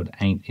Tussaud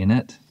ain't in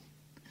it.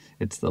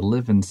 It's the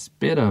living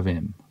spit of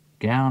him,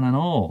 gown and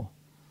all.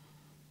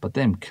 But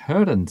them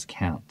curtains,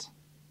 Count."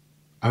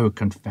 "Oh,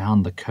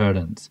 confound the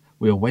curtains.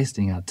 We are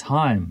wasting our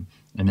time,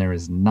 and there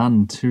is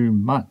none too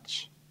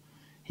much.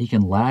 He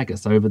can lag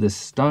us over this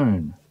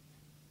stone."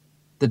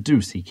 "The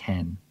deuce he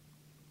can.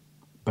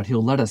 But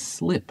he'll let us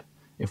slip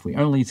if we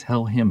only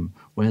tell him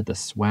where the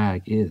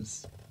swag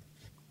is."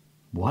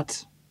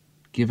 "What?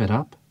 Give it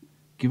up?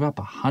 Give up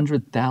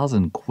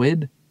 100,000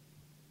 quid?"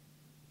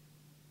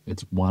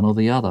 "It's one or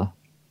the other."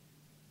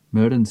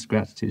 Merton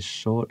scratched his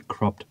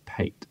short-cropped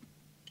pate.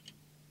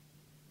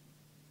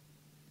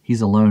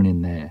 "He's alone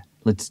in there.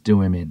 Let's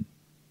do him in.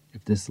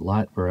 If this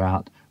light were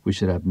out, we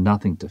should have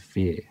nothing to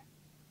fear."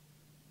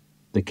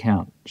 The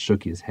Count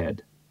shook his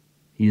head.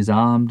 "He is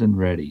armed and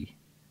ready.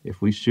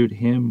 If we shoot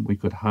him, we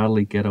could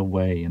hardly get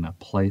away in a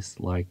place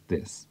like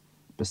this.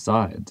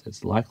 Besides,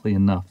 it's likely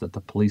enough that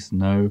the police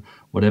know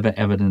whatever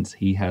evidence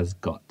he has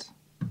got."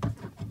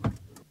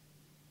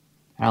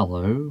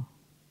 "Hallo,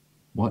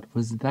 what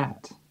was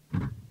that?"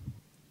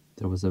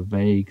 There was a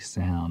vague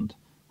sound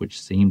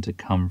which seemed to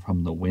come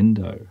from the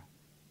window.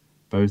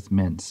 Both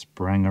men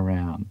sprang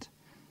around,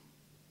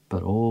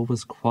 but all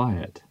was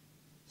quiet,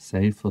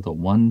 save for the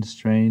one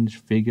strange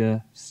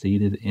figure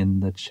seated in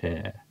the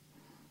chair.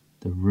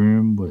 The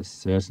room was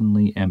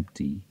certainly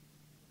empty.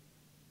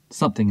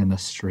 "Something in the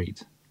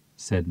street,"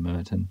 said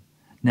Merton.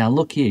 "Now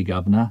look here,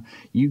 governor,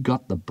 you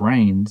got the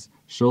brains.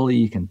 Surely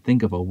you can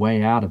think of a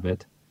way out of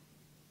it.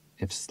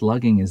 If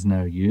slugging is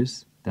no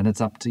use, then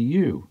it's up to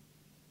you."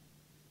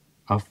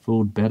 "I've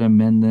fooled better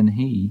men than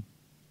he,"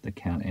 the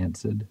Count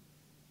answered.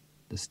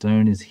 "The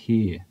stone is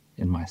here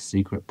in my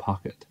secret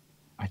pocket.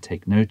 I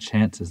take no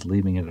chances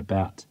leaving it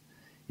about.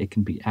 It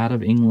can be out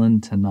of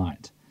England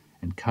tonight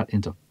and cut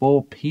into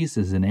 4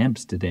 pieces in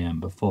Amsterdam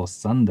before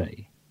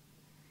Sunday."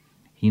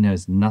 "He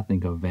knows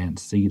nothing of Van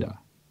Cedar."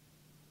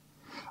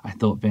 "I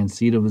thought Van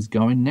Cedar was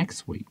going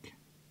next week."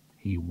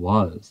 "He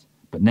was,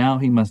 but now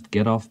he must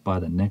get off by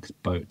the next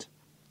boat.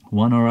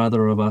 One or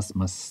other of us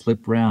must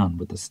slip round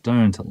with the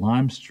stone to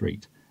Lime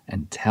Street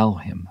and tell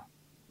him.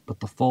 But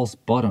the false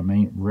bottom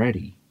ain't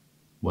ready.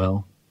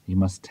 Well, he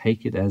must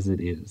take it as it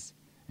is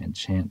and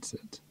chance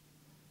it.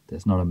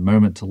 There's not a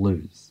moment to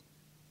lose."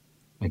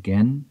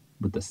 Again,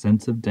 with the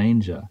sense of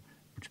danger,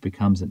 which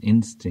becomes an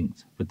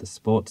instinct with the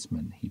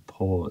sportsman, he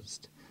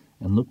paused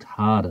and looked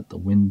hard at the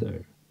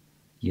window.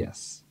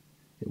 Yes,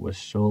 it was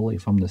surely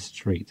from the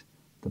street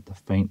that the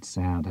faint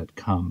sound had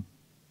come.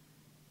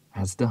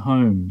 "As to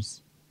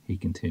Holmes," he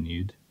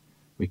continued,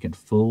 "we can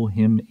fool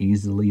him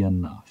easily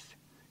enough.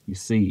 You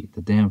see,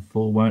 the damn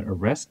fool won't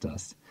arrest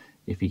us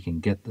if he can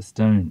get the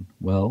stone.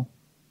 Well,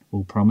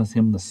 we'll promise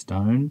him the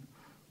stone,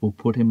 we'll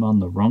put him on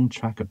the wrong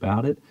track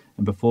about it,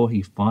 and before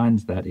he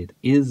finds that it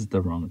is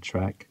the wrong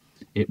track,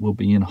 it will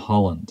be in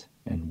Holland,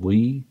 and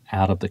we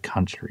out of the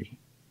country."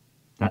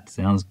 "That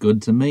sounds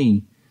good to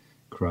me,"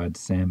 cried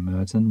Sam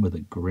Merton with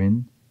a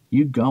grin.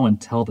 "You go and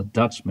tell the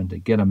Dutchman to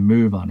get a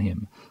move on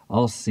him.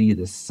 I'll see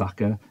this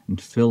sucker and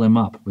fill him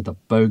up with a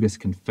bogus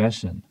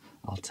confession.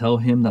 I'll tell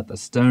him that the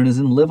stone is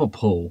in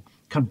Liverpool.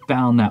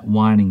 Confound that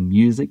whining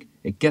music.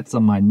 It gets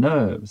on my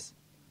nerves.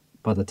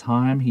 By the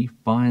time he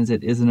finds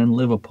it isn't in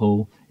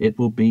Liverpool, it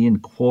will be in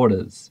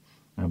quarters,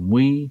 and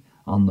we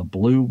on the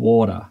blue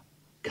water.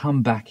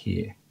 Come back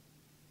here.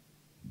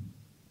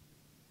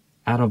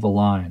 Out of a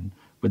line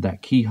with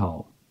that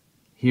keyhole.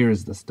 Here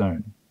is the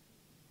stone."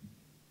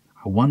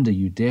 "I wonder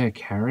you dare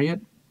carry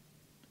it.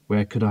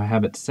 Where could I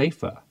have it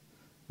safer?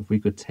 If we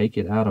could take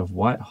it out of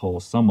Whitehall,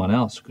 someone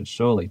else could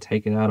surely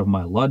take it out of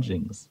my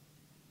lodgings."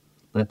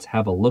 "Let's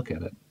have a look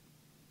at it."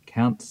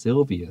 Count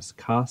Sylvius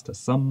cast a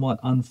somewhat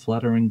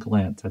unflattering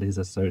glance at his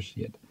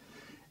associate,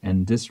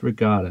 and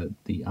disregarded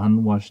the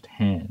unwashed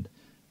hand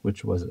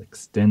which was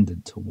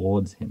extended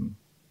towards him.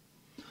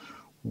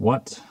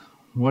 What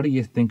do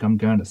you think I'm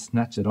going to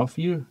snatch it off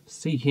you?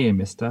 See here,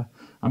 mister,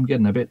 I'm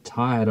getting a bit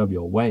tired of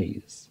your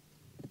ways."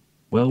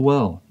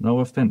 Well, no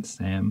offence,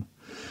 Sam.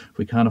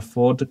 We can't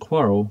afford to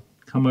quarrel.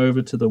 Come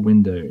over to the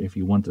window if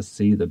you want to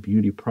see the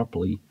beauty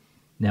properly.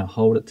 Now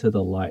hold it to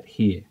the light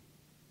here."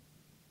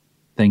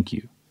 "Thank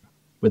you."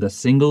 With a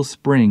single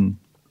spring,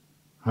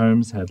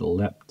 Holmes had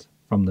leapt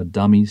from the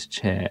dummy's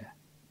chair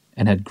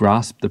and had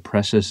grasped the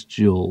precious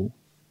jewel.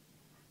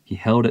 He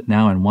held it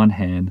now in one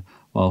hand,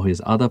 while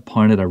his other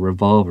pointed a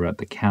revolver at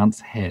the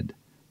Count's head.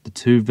 The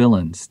 2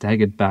 villains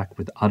staggered back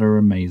with utter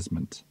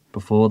amazement.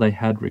 Before they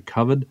had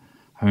recovered,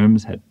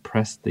 Holmes had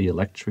pressed the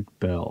electric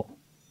bell.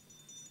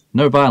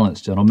 "No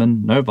violence,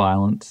 gentlemen, no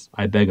violence,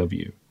 I beg of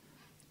you.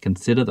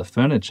 Consider the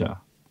furniture.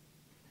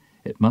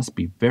 It must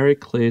be very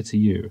clear to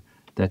you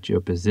that your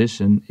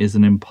position is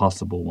an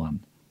impossible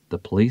one. The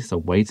police are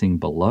waiting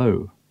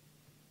below."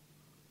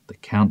 The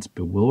Count's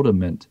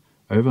bewilderment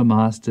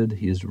overmastered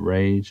his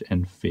rage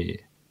and fear.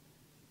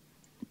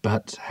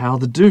 "But how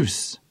the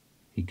deuce?"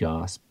 he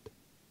gasped.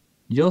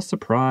 Your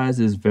surprise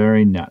is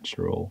very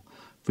natural,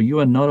 for you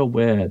are not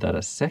aware that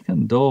a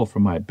second door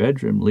from my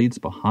bedroom leads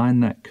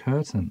behind that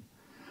curtain.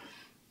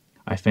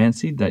 I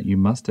fancied that you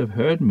must have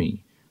heard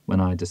me when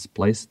I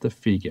displaced the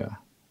figure,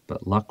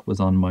 but luck was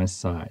on my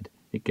side.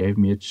 It gave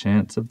me a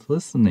chance of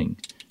listening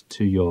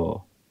to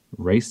your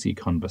racy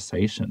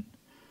conversation,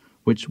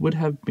 which would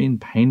have been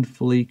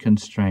painfully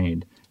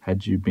constrained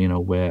had you been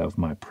aware of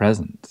my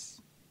presence.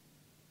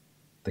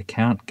 The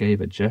Count gave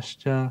a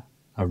gesture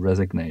of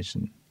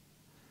resignation.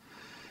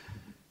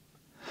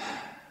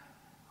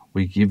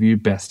 We give you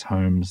best,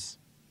 Holmes.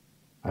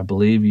 I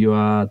believe you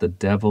are the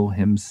devil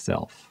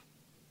himself.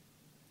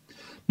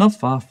 Not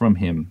far from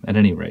him, at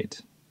any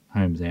rate,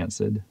 Holmes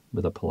answered,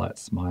 with a polite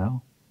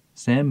smile.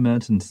 Sam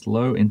Merton's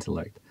slow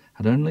intellect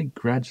had only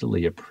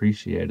gradually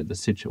appreciated the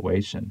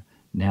situation.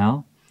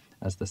 Now,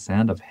 as the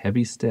sound of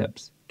heavy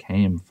steps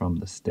came from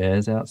the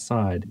stairs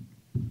outside,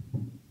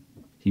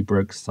 he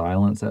broke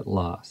silence at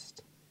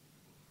last.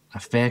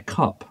 A fair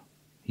cop,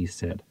 he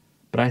said.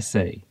 But I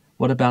say,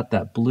 what about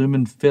that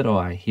bloomin' fiddle?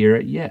 I hear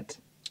it yet.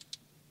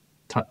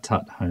 Tut,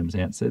 tut, Holmes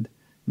answered.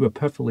 You are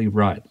perfectly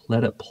right.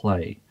 Let it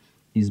play.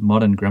 These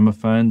modern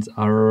gramophones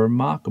are a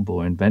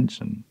remarkable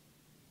invention.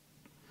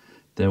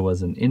 There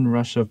was an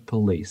inrush of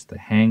police. The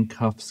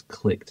handcuffs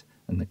clicked,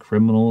 and the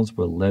criminals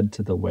were led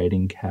to the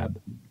waiting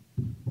cab.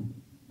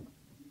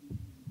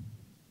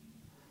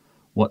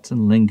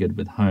 Watson lingered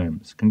with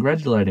Holmes,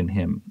 congratulating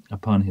him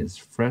upon his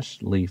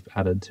fresh leaf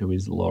added to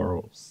his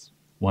laurels.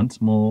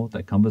 Once more,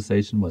 the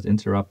conversation was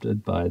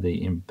interrupted by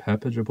the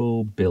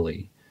imperturbable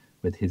Billy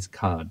with his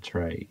card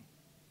tray.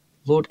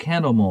 Lord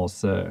Candlemore,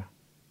 sir.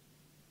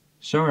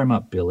 Show him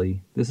up,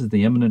 Billy. This is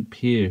the eminent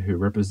peer who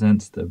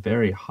represents the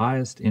very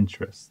highest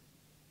interests,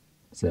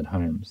 said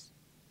Holmes.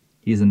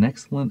 He is an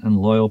excellent and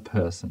loyal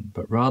person,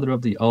 but rather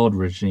of the old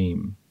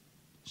regime.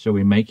 Shall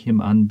we make him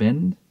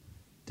unbend?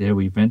 Dare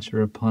we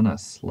venture upon a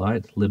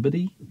slight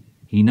liberty?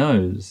 He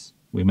knows,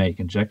 we may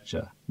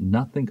conjecture,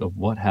 nothing of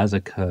what has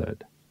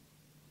occurred.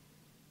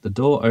 The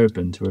door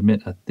opened to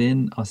admit a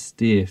thin,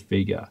 austere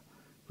figure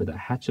with a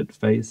hatchet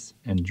face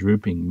and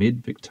drooping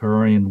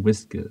mid-Victorian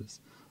whiskers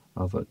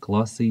of a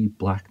glossy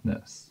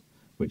blackness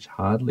which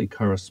hardly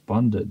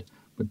corresponded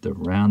with the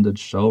rounded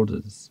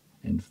shoulders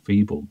and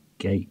feeble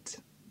gait.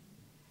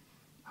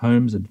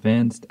 Holmes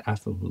advanced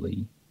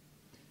affably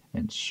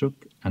and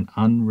shook an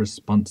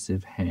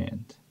unresponsive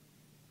hand.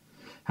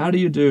 How do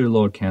you do,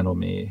 Lord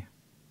Candlemere?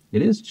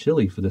 It is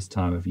chilly for this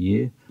time of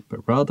year,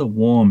 but rather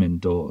warm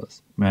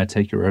indoors. May I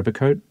take your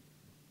overcoat?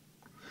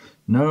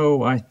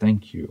 No, I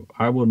thank you.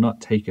 I will not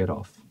take it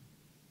off.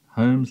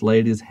 Holmes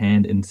laid his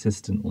hand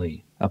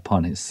insistently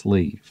upon his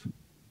sleeve.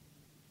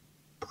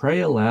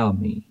 Pray allow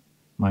me.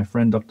 My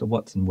friend Dr.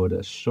 Watson would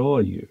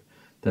assure you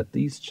that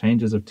these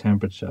changes of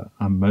temperature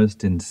are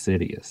most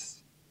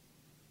insidious.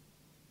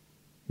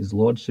 His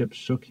lordship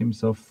shook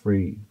himself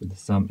free with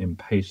some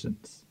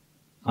impatience.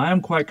 I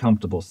am quite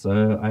comfortable,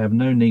 sir. I have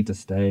no need to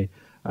stay.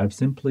 I have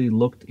simply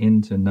looked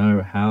in to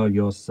know how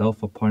your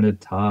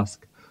self-appointed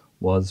task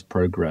was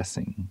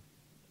progressing.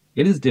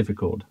 It is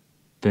difficult,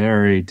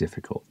 very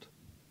difficult.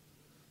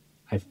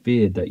 I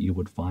feared that you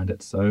would find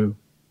it so.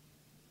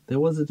 There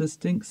was a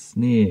distinct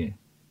sneer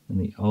in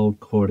the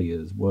old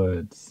courtier's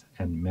words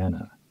and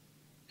manner.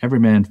 Every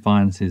man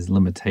finds his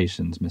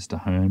limitations, Mr.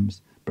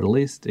 Holmes, but at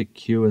least it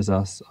cures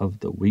us of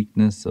the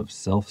weakness of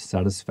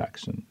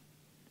self-satisfaction.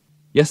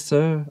 Yes,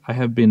 sir, I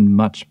have been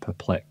much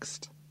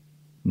perplexed.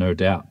 No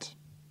doubt.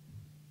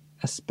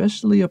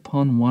 Especially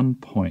upon one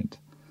point.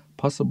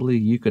 Possibly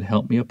you could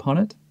help me upon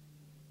it?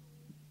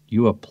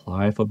 You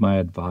apply for my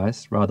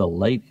advice rather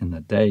late in the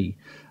day.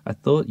 I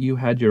thought you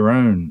had your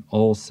own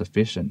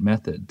all-sufficient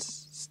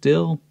methods.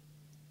 Still,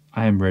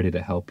 I am ready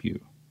to help you.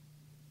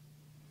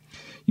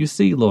 You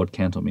see, Lord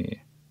Candlemere,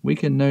 we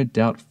can no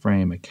doubt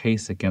frame a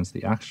case against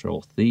the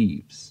actual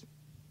thieves.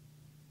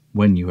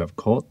 When you have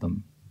caught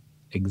them.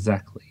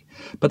 Exactly.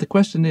 But the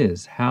question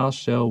is, how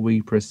shall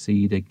we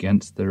proceed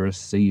against the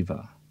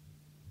receiver?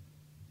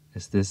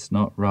 Is this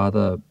not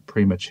rather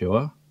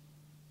premature?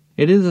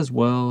 It is as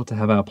well to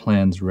have our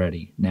plans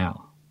ready.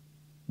 Now,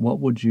 what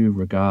would you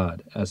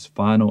regard as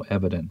final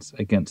evidence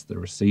against the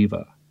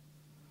receiver?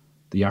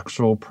 The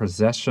actual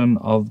possession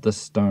of the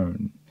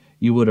stone.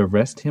 You would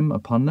arrest him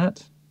upon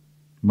that?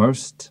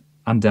 Most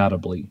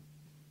undoubtedly.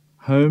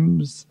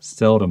 Holmes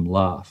seldom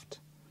laughed,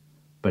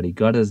 but he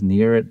got as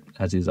near it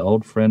as his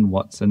old friend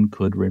Watson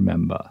could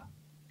remember.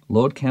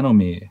 Lord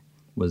Candlemere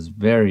was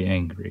very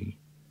angry.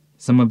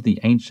 Some of the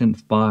ancient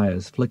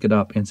fires flickered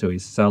up into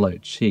his sallow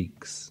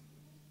cheeks.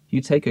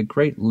 You take a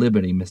great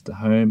liberty, Mr.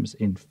 Holmes.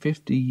 In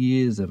 50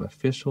 years of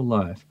official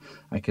life,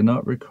 I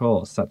cannot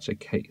recall such a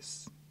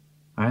case.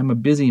 I am a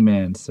busy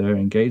man, sir,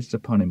 engaged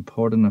upon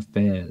important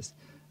affairs,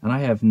 and I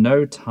have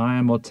no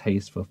time or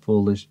taste for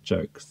foolish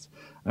jokes.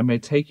 I may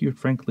take you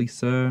frankly,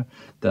 sir,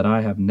 that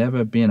I have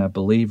never been a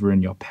believer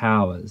in your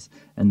powers,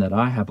 and that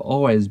I have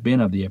always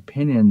been of the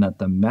opinion that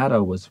the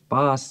matter was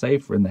far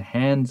safer in the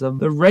hands of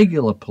the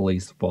regular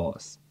police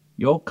force.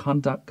 Your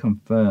conduct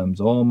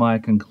confirms all my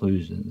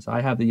conclusions.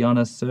 I have the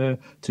honour, sir,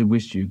 to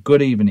wish you good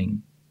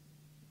evening."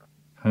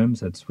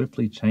 Holmes had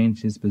swiftly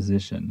changed his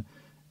position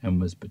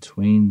and was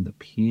between the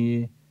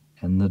pier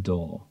and the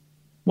door.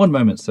 "One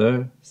moment,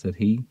 sir," said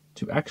he.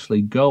 "To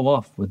actually go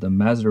off with the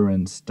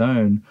Mazarin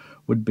Stone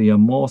would be a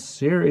more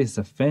serious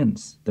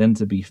offence than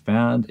to be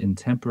found in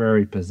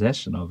temporary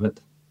possession of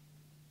it.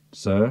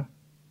 Sir,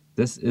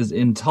 this is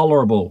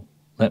intolerable.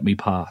 Let me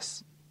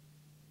pass."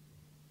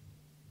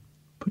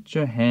 "Put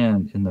your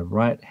hand in the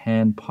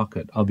right-hand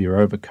pocket of your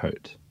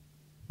overcoat."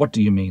 "What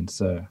do you mean,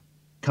 sir?"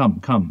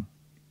 Come,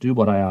 do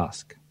what I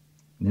ask."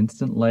 An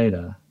instant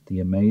later, the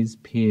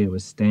amazed peer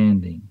was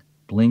standing,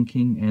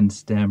 blinking and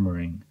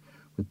stammering,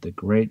 with the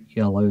great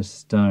yellow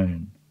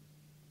stone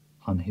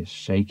on his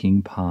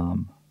shaking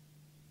palm.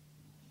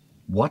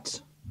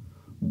 What?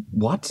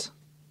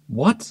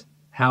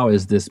 How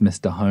is this,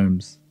 Mr.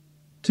 Holmes?"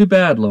 "Too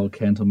bad, Lord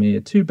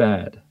Cantlemere, too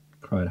bad,"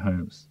 cried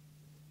Holmes.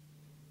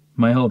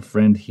 "My old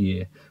friend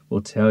here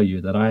will tell you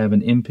that I have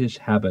an impish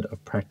habit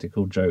of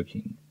practical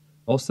joking.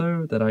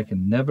 Also that I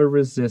can never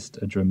resist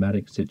a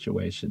dramatic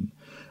situation.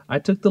 I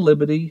took the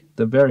liberty,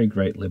 the very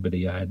great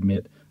liberty, I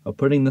admit, of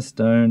putting the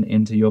stone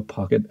into your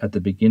pocket at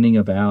the beginning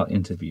of our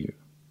interview."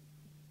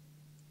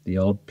 The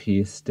old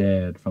peer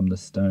stared from the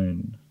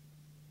stone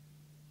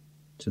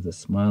to the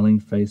smiling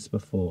face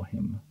before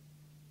him.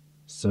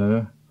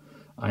 "Sir,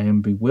 I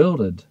am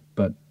bewildered,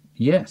 but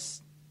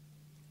yes,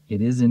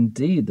 it is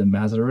indeed the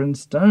Mazarin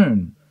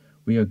Stone.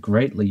 We are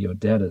greatly your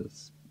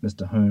debtors,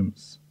 Mr.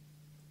 Holmes.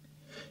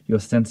 Your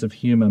sense of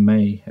humour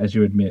may, as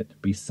you admit,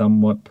 be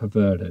somewhat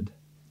perverted,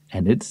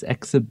 and its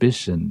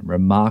exhibition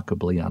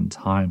remarkably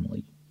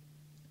untimely.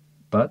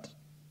 But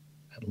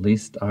at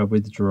least I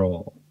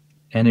withdraw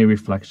any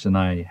reflection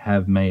I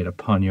have made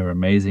upon your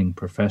amazing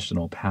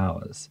professional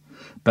powers.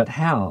 But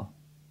how?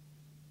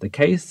 The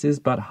case is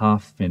but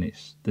half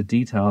finished. The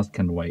details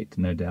can wait,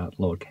 no doubt,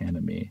 Lord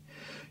Cantlemere.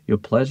 Your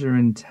pleasure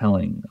in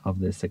telling of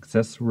the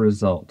successful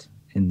result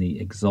in the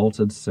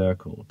exalted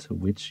circle to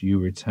which you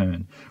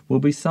return will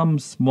be some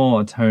small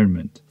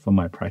atonement for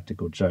my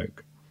practical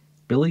joke.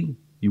 Billy,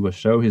 you will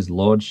show his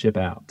lordship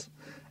out,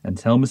 and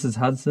tell Mrs.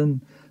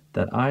 Hudson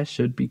that I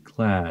should be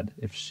glad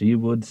if she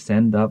would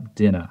send up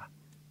dinner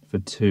for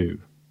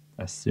two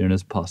as soon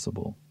as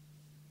possible.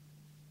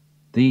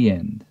 The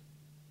end.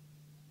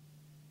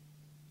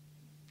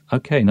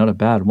 Okay, not a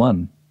bad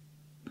one.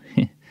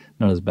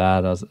 Not as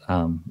bad as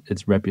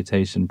its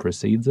reputation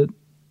precedes it.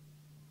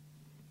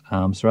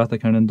 Sir Arthur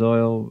Conan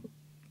Doyle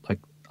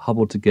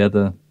hobbled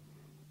together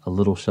a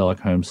little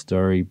Sherlock Holmes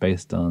story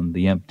based on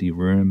The Empty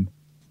Room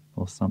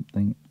or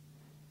something,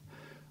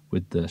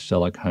 with the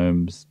Sherlock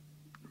Holmes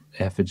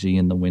effigy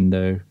in the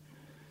window.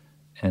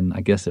 And I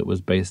guess it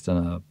was based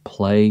on a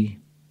play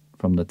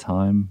from the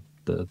time,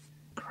 The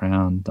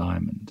Crown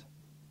Diamond,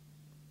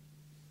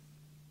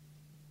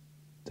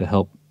 to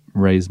help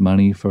raise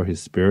money for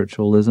his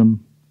spiritualism.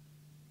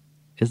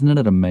 Isn't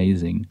it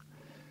amazing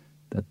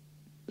that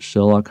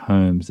Sherlock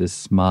Holmes is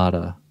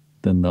smarter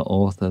than the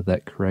author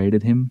that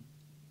created him?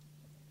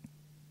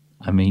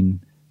 I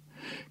mean,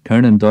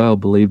 Conan Doyle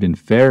believed in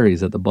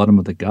fairies at the bottom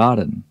of the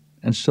garden,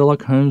 and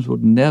Sherlock Holmes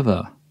would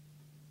never.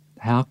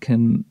 How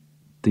can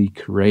the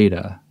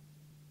creator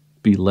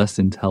be less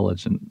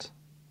intelligent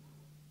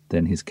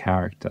than his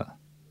character?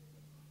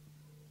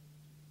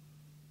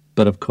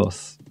 But of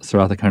course, Sir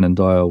Arthur Conan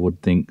Doyle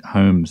would think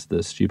Holmes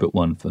the stupid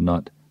one for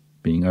not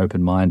being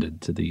open-minded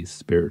to these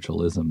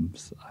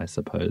spiritualisms, I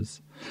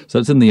suppose. So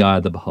it's in the eye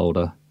of the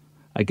beholder.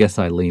 I guess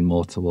I lean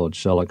more towards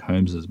Sherlock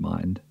Holmes's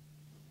mind,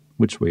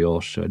 which we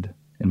all should,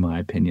 in my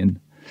opinion.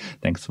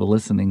 Thanks for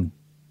listening.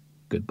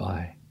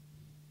 Goodbye.